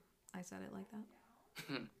that's why I said it like that.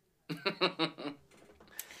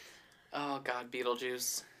 Oh God,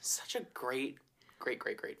 Beetlejuice! Such a great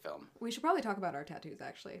film. We should probably talk about our tattoos,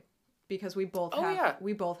 actually, because we both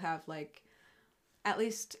have like, at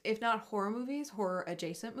least if not horror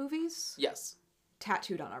adjacent movies. Yes.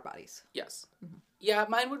 Tattooed on our bodies. Yes. Mm-hmm. Yeah,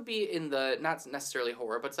 mine would be in the not necessarily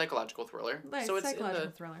horror, but psychological thriller. Like, so it's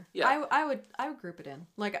psychological thriller. Yeah. I would group it in.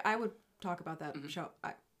 Like, I would talk about that show.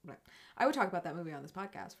 I would talk about that movie on this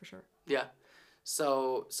podcast for sure. Yeah.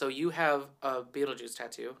 So you have a Beetlejuice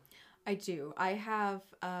tattoo. I do. I have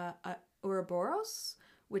a Ouroboros,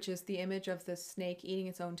 which is the image of the snake eating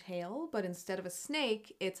its own tail, but instead of a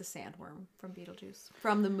snake, it's a sandworm from Beetlejuice.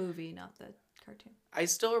 From the movie, not the cartoon. I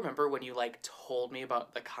still remember when you, like, told me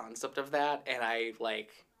about the concept of that, and I,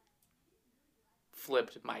 like,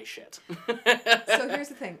 flipped my shit. So here's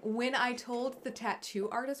the thing. When I told the tattoo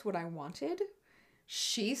artist what I wanted,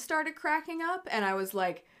 she started cracking up, and I was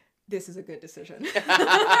like, this is a good decision.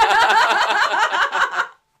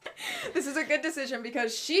 This is a good decision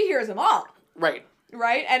because she hears them all. Right.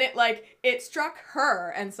 Right? And it struck her.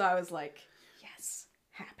 And so I was like, yes,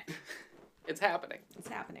 happen. It's happening. It's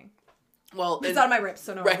happening. Well, It's on my ribs,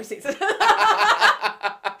 so no one ever sees it.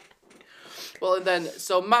 Well, and then,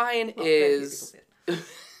 so mine is...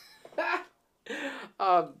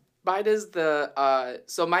 mine is the...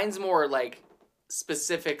 so mine's more, like,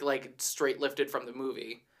 specific, like, straight lifted from the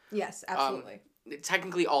movie. Yes, absolutely.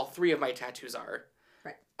 Technically, all 3 of my tattoos are.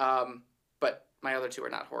 Right. But my other 2 are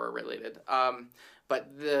not horror related.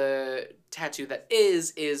 But the tattoo that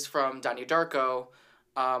is from Donnie Darko.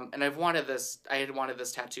 And I had wanted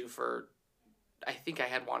this tattoo for, I think I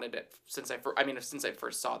had wanted it since I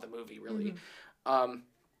first saw the movie, really. Mm-hmm.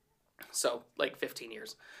 So, like, 15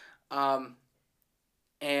 years. And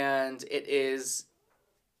it is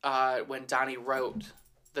when Donnie wrote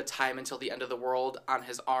the time until the end of the world on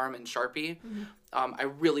his arm in Sharpie. Mm-hmm. I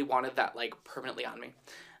really wanted that, like, permanently on me.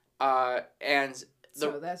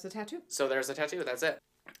 So that's the tattoo. So there's a tattoo, that's it.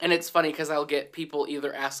 And it's funny because I'll get people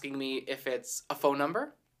either asking me if it's a phone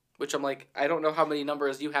number, which I'm like, I don't know how many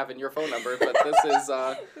numbers you have in your phone number, but this is...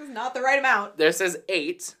 This is not the right amount. This is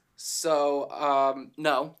 8, so,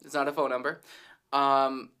 no, it's not a phone number.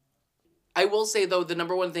 I will say, though, the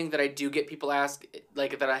number one thing that I do get people ask,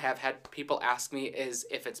 like, that I have had people ask me is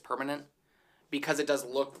if it's permanent. Because it does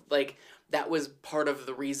look like that was part of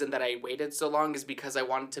the reason that I waited so long, is because I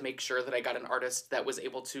wanted to make sure that I got an artist that was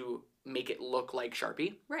able to make it look like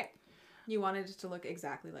Sharpie. Right. You wanted it to look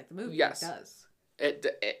exactly like the movie. Yes. It does.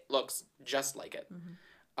 It looks just like it.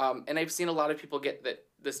 Mm-hmm. And I've seen a lot of people get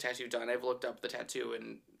this tattoo done. I've looked up the tattoo,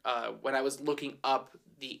 and when I was looking up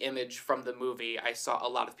the image from the movie, I saw a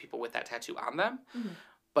lot of people with that tattoo on them. Mm-hmm.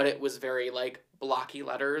 But it was very, like, blocky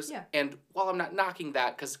letters. Yeah. And while I'm not knocking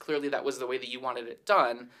that, because clearly that was the way that you wanted it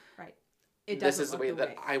done. Right. This is the way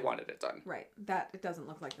that I wanted it done. Right. That it doesn't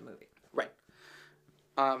look like the movie. Right.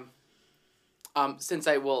 Since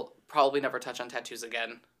I will probably never touch on tattoos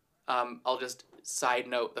again, I'll just side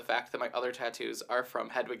note the fact that my other tattoos are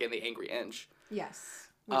from Hedwig and the Angry Inch. Yes.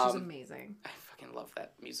 Which is amazing. I fucking love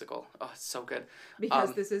that musical. Oh, it's so good.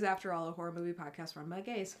 Because this is, after all, a horror movie podcast run by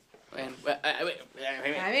gays. And I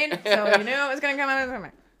mean, so you knew it was going to come out of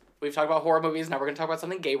the We've talked about horror movies. Now we're going to talk about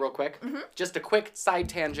something gay real quick. Mm-hmm. Just a quick side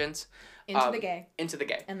tangent. Into the gay. Into the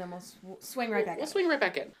gay. And then we'll swing right back in. We'll swing right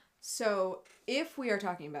back in. So, if we are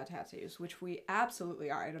talking about tattoos, which we absolutely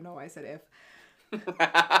are, I don't know why I said if,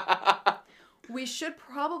 we should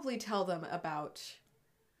probably tell them about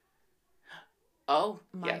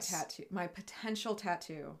my tattoo, my potential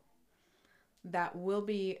tattoo that will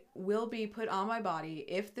be put on my body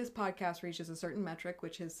if this podcast reaches a certain metric,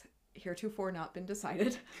 which has heretofore not been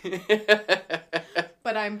decided.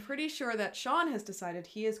 But I'm pretty sure that Sean has decided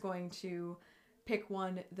he is going to pick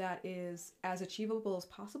one that is as achievable as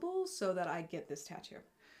possible so that I get this tattoo.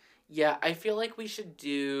 Yeah, I feel like we should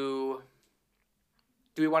do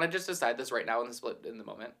we want to just decide this right now in the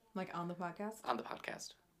moment? Like on the podcast? On the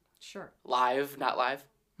podcast. Sure. Live, not live?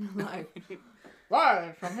 Live.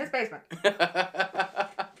 Live from his basement.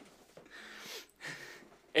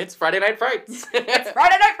 It's Friday Night Frights. It's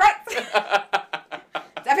Friday Night Frights.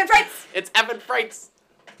 It's effing Frights. It's effing Frights.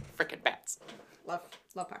 Frickin' bats. Love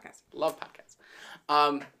podcasts. Love podcasts.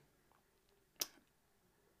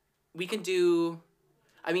 We can do...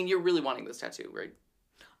 I mean, you're really wanting this tattoo, right?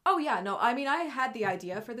 Oh, yeah. No, I mean, I had the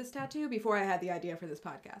idea for this tattoo before I had the idea for this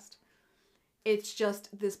podcast. It's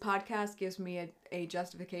just this podcast gives me a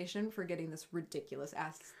justification for getting this ridiculous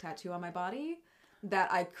ass tattoo on my body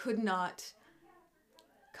that I could not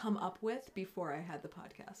come up with before I had the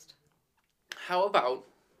podcast. How about...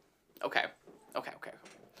 Okay.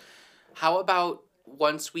 How about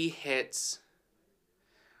once we hit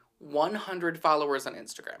 100 followers on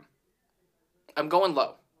Instagram? I'm going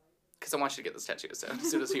low, because I want you to get this tattoo as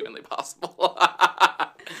soon as humanly possible.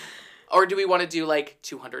 Or do we want to do, like,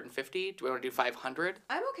 250? Do we want to do 500?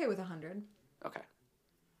 I'm okay with 100. Okay.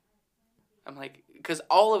 I'm like, because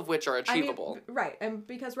all of which are achievable. I mean, right, and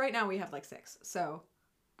because right now we have, like, 6, so...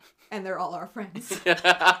 And they're all our friends.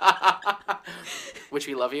 Which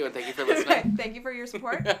we love you, and thank you for listening. Thank you for your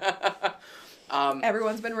support.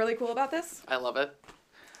 Everyone's been really cool about this. I love it.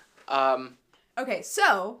 Okay,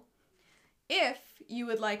 so if you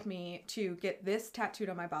would like me to get this tattooed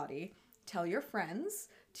on my body, tell your friends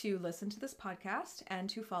to listen to this podcast and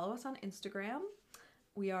to follow us on Instagram.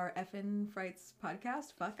 We are Effin' Frights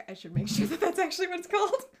Podcast. Fuck, I should make sure that that's actually what it's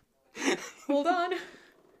called. Hold on.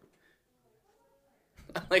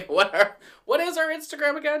 Like, what is our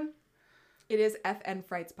Instagram again? It is FN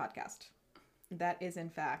Frights Podcast. That is, in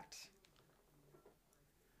fact,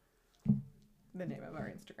 the name of our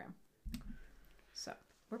Instagram. So,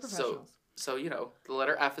 we're professionals. So, you know, the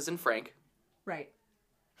letter F is in Frank. Right.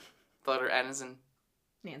 The letter N is in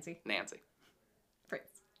Nancy.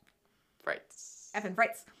 Fritz. F in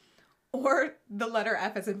Fritz. Or the letter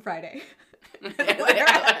F is in Friday. The letter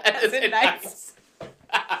F is in nice.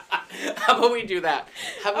 How about we do that?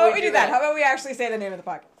 How about we do that? How about we actually say the name of the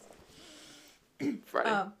podcast?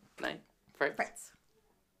 Friday night. Fritz.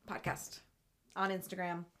 Podcast. On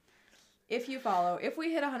Instagram. If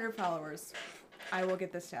we hit 100 followers, I will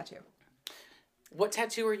get this tattoo. What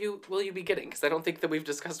tattoo will you be getting? Because I don't think that we've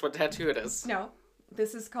discussed what tattoo it is. No.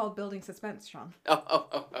 This is called building suspense, Sean.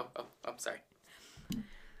 Oh. I'm sorry.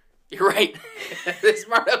 You're right. It's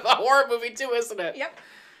part of a horror movie too, isn't it? Yep.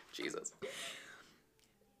 Jesus.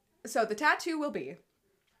 So the tattoo will be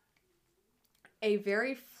a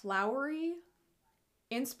very flowery,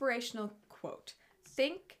 inspirational quote.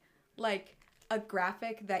 Think like a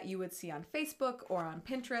graphic that you would see on Facebook or on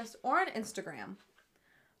Pinterest or on Instagram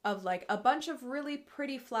of like a bunch of really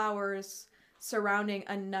pretty flowers surrounding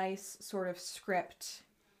a nice sort of script,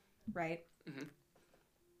 right? Mm-hmm.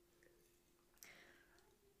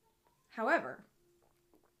 However,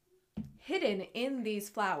 hidden in these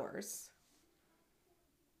flowers,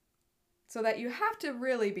 so that you have to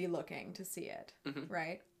really be looking to see it,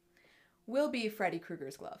 right, will be Freddy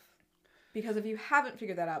Krueger's glove. Because if you haven't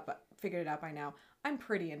figured it out by now, I'm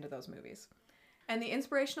pretty into those movies. And the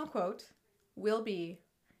inspirational quote will be,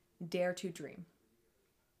 "Dare to dream."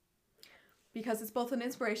 Because it's both an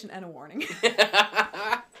inspiration and a warning.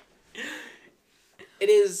 It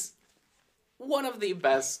is one of the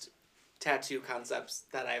best tattoo concepts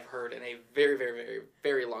that I've heard in a very, very, very,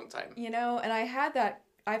 very long time. You know, and I've had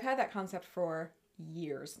that concept for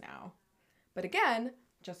years now. But again,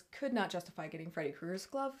 just could not justify getting Freddy Krueger's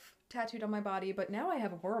glove tattooed on my body, but now I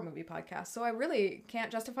have a horror movie podcast, so I really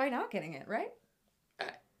can't justify not getting it, right?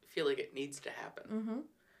 I feel like it needs to happen. Mm-hmm.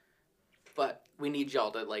 But we need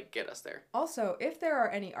y'all to, like, get us there. Also, if there are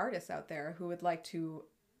any artists out there who would like to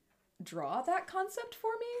draw that concept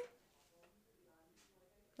for me,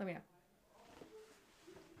 let me know.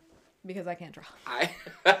 Because I can't draw.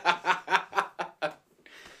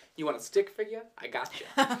 You want a stick figure? I got you.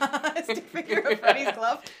 A stick figure of Freddy's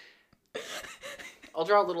glove. I'll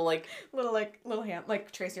draw a little hand,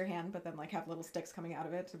 like trace your hand, but then like have little sticks coming out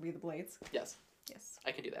of it to be the blades. Yes. Yes.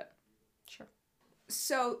 I can do that. Sure.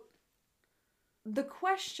 So the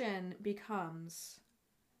question becomes,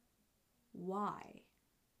 why?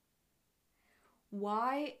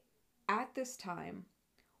 Why at this time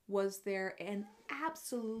was there an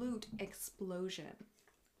absolute explosion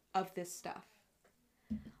of this stuff?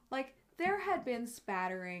 Like, there had been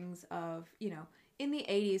spatterings of, you know, in the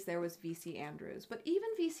 80s there was V.C. Andrews, but even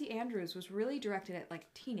V.C. Andrews was really directed at,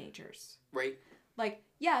 like, teenagers. Right. Like,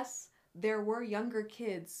 yes, there were younger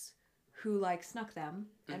kids who, like, snuck them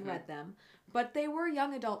and read them, but they were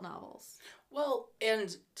young adult novels. Well,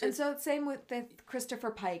 and so same with the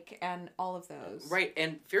Christopher Pike and all of those. Right,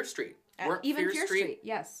 and Fear Street. Even Fear Street,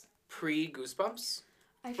 yes. Pre-Goosebumps?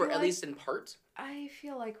 At least in part? I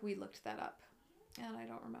feel like we looked that up, and I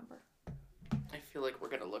don't remember. I feel like we're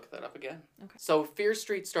going to look that up again. Okay. So Fear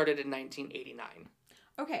Street started in 1989.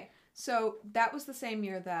 Okay, so that was the same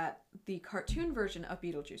year that the cartoon version of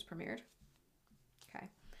Beetlejuice premiered. Okay.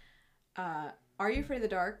 Are You Afraid of the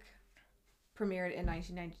Dark premiered in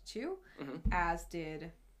 1992, as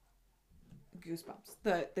did Goosebumps.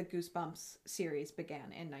 The Goosebumps series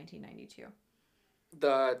began in 1992.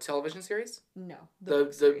 The television series? No.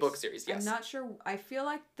 The book series, yes. I'm not sure. I feel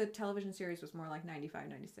like the television series was more like 95,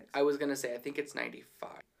 96. I was going to say, I think it's 95.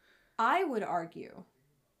 I would argue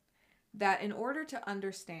that in order to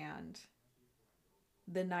understand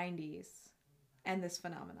the 90s and this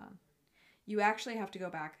phenomenon, you actually have to go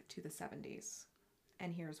back to the 70s.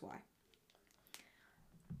 And here's why.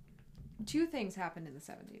 Two things happened in the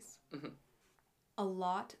 70s. Mm-hmm. A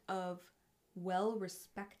lot of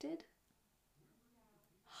well-respected,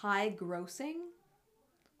 high-grossing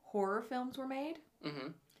horror films were made,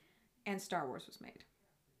 and Star Wars was made.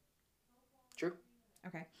 True.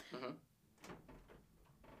 Okay.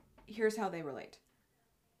 Here's how they relate.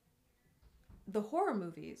 The horror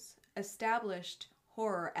movies established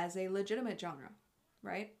horror as a legitimate genre,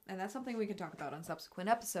 right? And that's something we can talk about on subsequent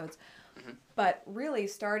episodes. But really,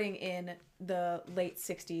 starting in the late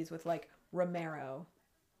 60s with, like, Romero.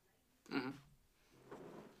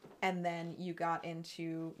 And then you got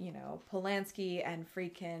into, you know, Polanski and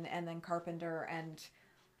Friedkin and then Carpenter and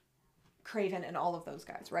Craven and all of those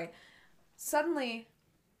guys, right? Suddenly,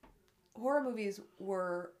 horror movies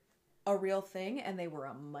were a real thing and they were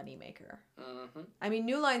a moneymaker. I mean,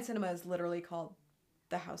 New Line Cinema is literally called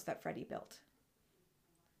the house that Freddy built.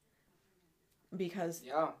 because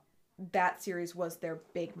Yeah. that series was their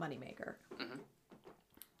big moneymaker. Mm-hmm.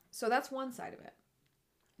 So that's one side of it.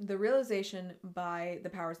 The realization by the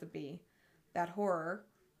powers that be that horror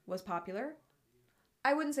was popular.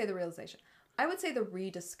 I wouldn't say the realization. I would say the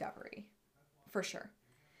rediscovery, for sure.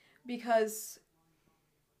 Because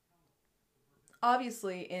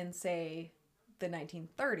obviously in, say, the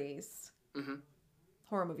 1930s, Mm-hmm.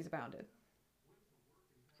 horror movies abounded.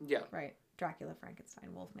 Yeah. Right? Dracula,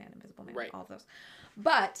 Frankenstein, Wolfman, Invisible Man, Right. all of those.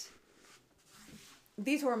 But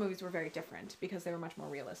these horror movies were very different because they were much more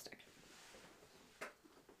realistic.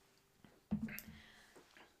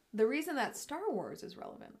 The reason that Star Wars is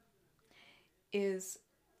relevant is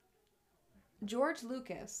George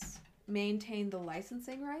Lucas maintained the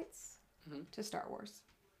licensing rights to Star Wars,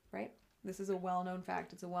 right? This is a well-known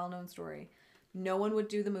fact. It's a well-known story. No one would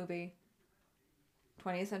do the movie.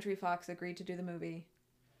 20th Century Fox agreed to do the movie.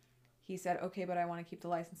 He said, okay, but I want to keep the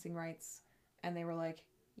licensing rights. And they were like,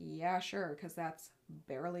 yeah, sure, because that's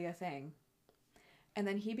barely a thing. And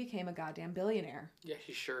then he became a goddamn billionaire. Yeah,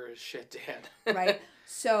 he sure as shit did. Right?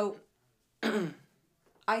 So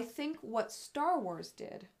I think what Star Wars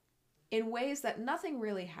did in ways that nothing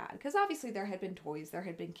really had, because obviously there had been toys, there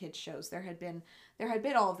had been kids shows, there had been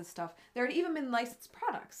all of this stuff. There had even been licensed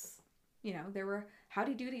products. You know, there were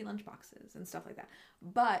Howdy Doody lunchboxes and stuff like that.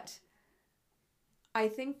 But I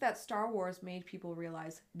think that Star Wars made people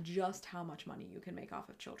realize just how much money you can make off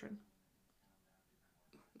of children.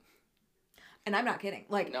 And I'm not kidding.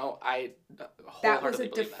 Like, No, I that was wholeheartedly a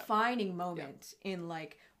believe defining moment in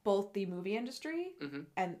like both the movie industry Mhm.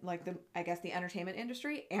 and like the entertainment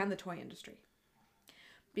industry and the toy industry.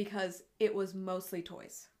 Because it was mostly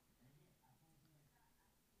toys.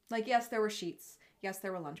 Like, yes, there were sheets. Yes,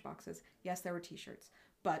 there were lunchboxes. Yes, there were t-shirts.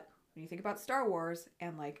 But when you think about Star Wars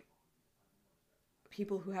and like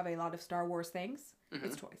people who have a lot of Star Wars things,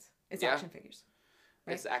 it's toys. It's Yeah. action figures.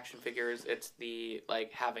 Right? It's action figures. It's the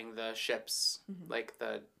like having the ships, like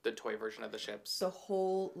the toy version of the ships. The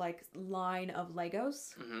whole like line of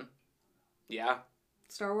Legos. Yeah.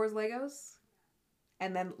 Star Wars Legos.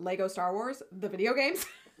 And then Lego Star Wars, the video games.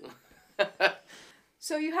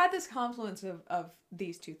 So you had this confluence of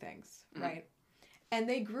these two things, right? And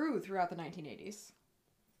they grew throughout the 1980s.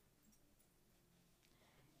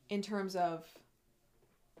 In terms of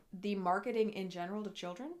the marketing in general to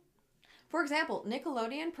children. For example,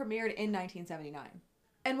 Nickelodeon premiered in 1979.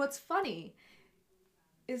 And what's funny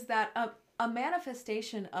is that a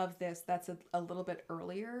manifestation of this that's a little bit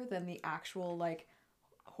earlier than the actual like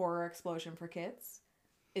horror explosion for kids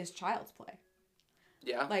is Child's Play.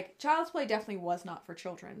 Yeah. Like, Child's Play definitely was not for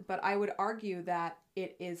children, but I would argue that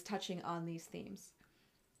it is touching on these themes.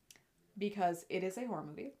 Because it is a horror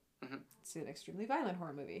movie. It's an extremely violent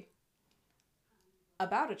horror movie.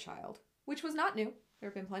 About a child, which was not new. There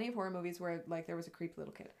have been plenty of horror movies where, like, there was a creepy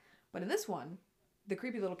little kid. But in this one, the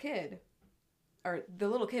creepy little kid, or the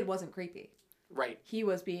little kid wasn't creepy. Right. He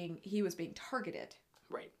was being targeted.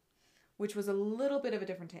 Right. Which was a little bit of a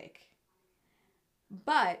different take.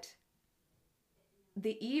 But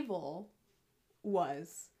the evil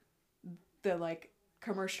was the, like,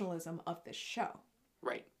 commercialism of this show.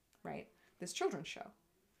 Right. Right? This children's show.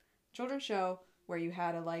 Children's show where you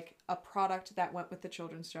had a product that went with the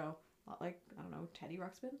children's show. Not like, I don't know, Teddy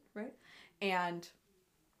Ruxpin, right? And,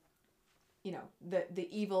 you know, the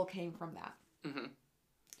evil came from that.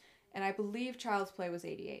 And I believe Child's Play was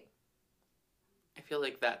 88. I feel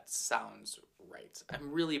like that sounds right.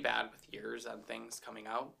 I'm really bad with years on things coming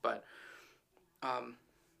out, but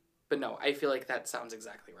no, I feel like that sounds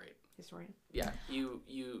exactly right. Historian. Yeah,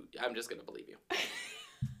 I'm just gonna believe you.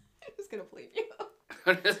 I'm just gonna believe you.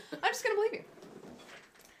 I'm just gonna believe you.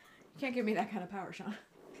 You can't give me that kind of power, Sean.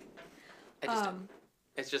 I just don't.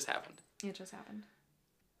 It's just happened. It just happened.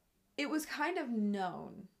 It was kind of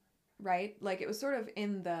known, right? Like, it was sort of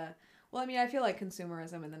in the... Well, I mean, I feel like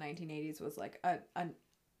consumerism in the 1980s was, like,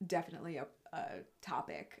 definitely a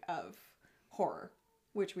topic of horror,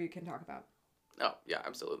 which we can talk about. Oh, yeah,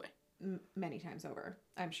 absolutely. Many times over,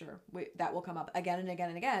 I'm sure. That will come up again and again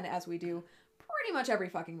and again, as we do pretty much every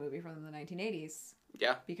fucking movie from the 1980s.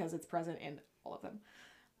 Yeah. Because it's present in all of them.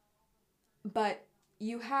 But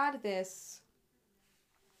you had this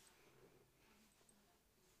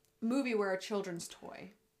movie where a children's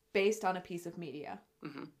toy, based on a piece of media,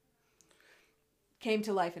 came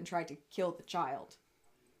to life and tried to kill the child,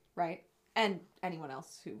 right? And anyone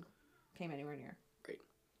else who came anywhere near. Right.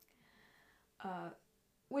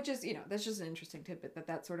 Which is, you know, that's just an interesting tidbit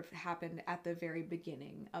that sort of happened at the very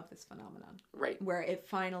beginning of this phenomenon. Right. Where it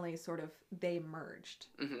finally sort of, they merged.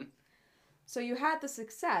 So you had the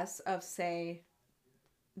success of, say,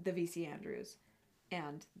 the V.C. Andrews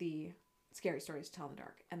and the scary stories to tell in the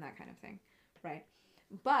dark and that kind of thing, right?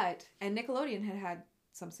 But, and Nickelodeon had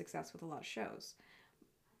some success with a lot of shows,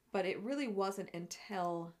 but it really wasn't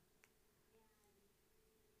until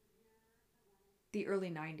the early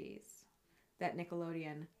 90s that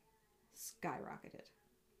Nickelodeon skyrocketed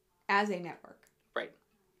as a network. Right.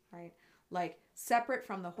 Right? Like, separate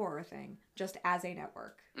from the horror thing, just as a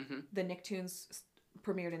network. Mm-hmm. The Nicktoons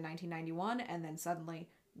premiered in 1991, and then suddenly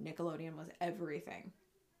Nickelodeon was everything.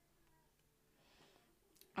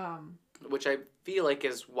 Which I feel like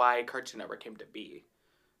is why Cartoon Network came to be,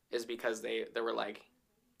 is because they were like,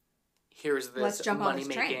 here's this Let's jump on this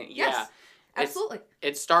money making. train. Yeah, Yes, absolutely.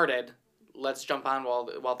 It started. Let's jump on while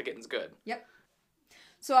the getting's good. Yep.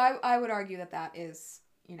 So I would argue that is,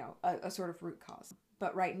 you know, a sort of root cause.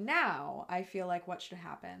 But right now, I feel like what should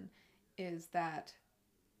happen is that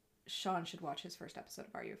Sean should watch his first episode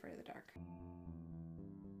of Are You Afraid of the Dark?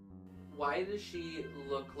 Why does she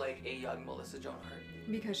look like a young Melissa Joan Hart?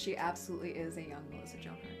 Because she absolutely is a young Melissa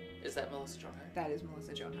Joan Hart. Is that Melissa Joan Hart? That is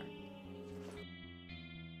Melissa Joan Hart.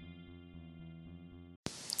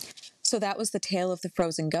 So that was The Tale of the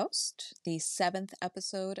Frozen Ghost, the 7th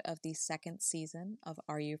episode of the 2nd season of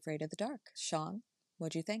Are You Afraid of the Dark? Sean,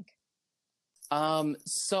 what'd you think?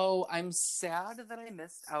 So I'm sad that I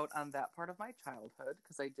missed out on that part of my childhood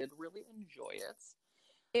because I did really enjoy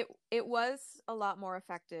it. It was a lot more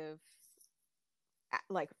effective,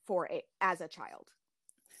 like as a child.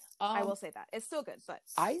 I will say that it's still good, but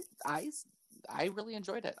I really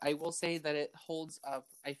enjoyed it. I will say that it holds up.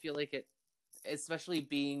 I feel like it, especially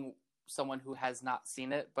being someone who has not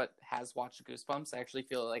seen it but has watched Goosebumps, I actually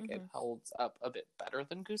feel like it holds up a bit better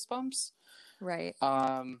than Goosebumps. Right.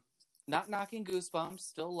 Not knocking Goosebumps,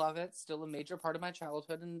 still love it, still a major part of my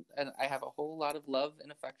childhood, and I have a whole lot of love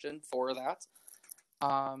and affection for that.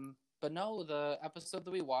 But no, the episode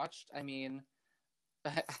that we watched, I mean,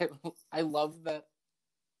 I love that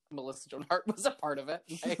Melissa Joan Hart was a part of it.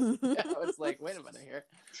 I was like, wait a minute here.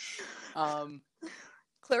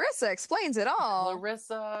 Clarissa explains it all.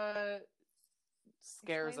 Clarissa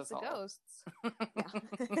scares us all. Ghosts.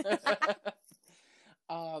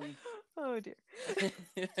 Oh dear.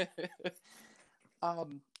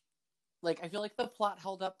 Like I feel like the plot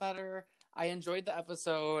held up better. I enjoyed the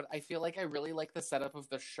episode. I feel like I really like the setup of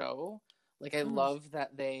the show. Like I love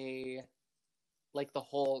that they like the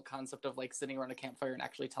whole concept of like sitting around a campfire and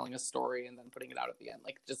actually telling a story and then putting it out at the end.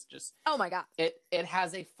 Like just Oh my god. It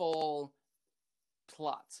has a full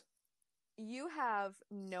plot. You have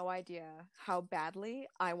no idea how badly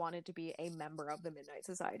I wanted to be a member of the Midnight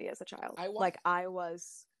Society as a child. I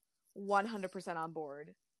was 100% on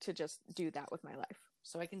board to just do that with my life.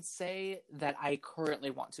 So I can say that I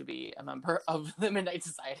currently want to be a member of the Midnight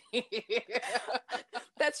Society.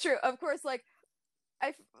 That's true. Of course, like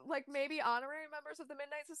maybe honorary members of the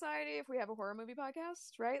Midnight Society if we have a horror movie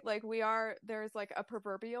podcast, right? Like there's like a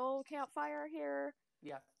proverbial campfire here.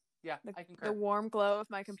 Yeah, I concur. The warm glow of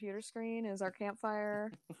my computer screen is our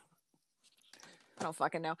campfire. I don't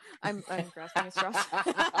fucking know. I'm grasping at straws.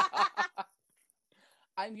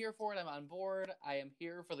 I'm here for it. I'm on board. I am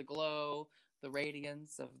here for the glow, the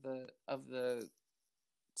radiance of the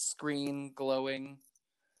screen glowing.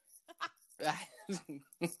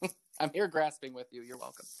 I'm here grasping with you. You're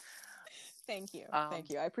welcome. Thank you.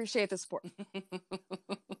 Thank you. I appreciate the support.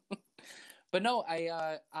 But no,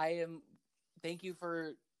 I am. Thank you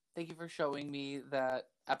for showing me that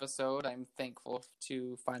episode. I'm thankful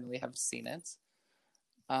to finally have seen it.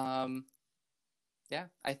 Yeah,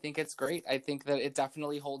 I think it's great. I think that it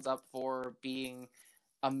definitely holds up for being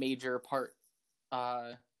a major part,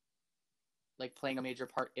 like playing a major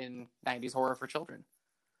part in 90s horror for children.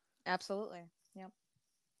 Absolutely. Yep.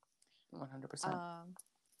 100%.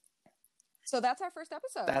 So that's our first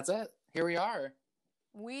episode. That's it. Here we are.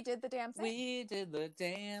 We did the damn thing. We did the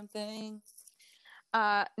damn thing.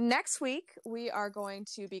 Next week, we are going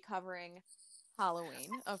to be covering Halloween,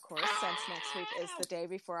 of course, since next week is the day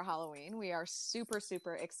before Halloween. We are super,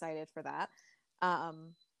 super excited for that.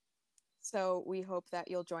 So we hope that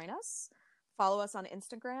you'll join us. Follow us on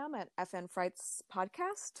Instagram at FN Frights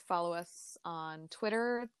Podcast. Follow us on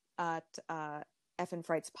Twitter at FN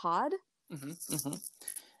Frights Pod.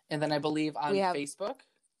 And then I believe on Facebook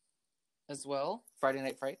as well, Friday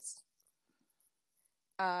Night Frights.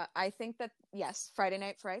 I think that, yes, Friday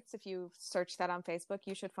Night Frights. If you search that on Facebook,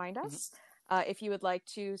 you should find us. If you would like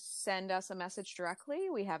to send us a message directly,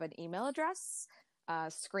 we have an email address,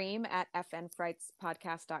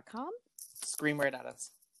 scream@fnfrightspodcast.com. Scream right at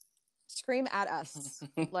us. Scream at us.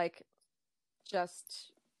 Like,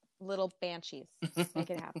 just little banshees. Make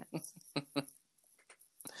it happen.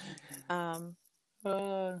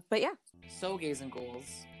 But yeah. So, gays and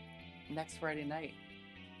ghouls, next Friday night,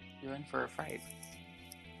 you're in for a fright.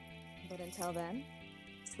 But until then,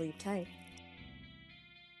 sleep tight.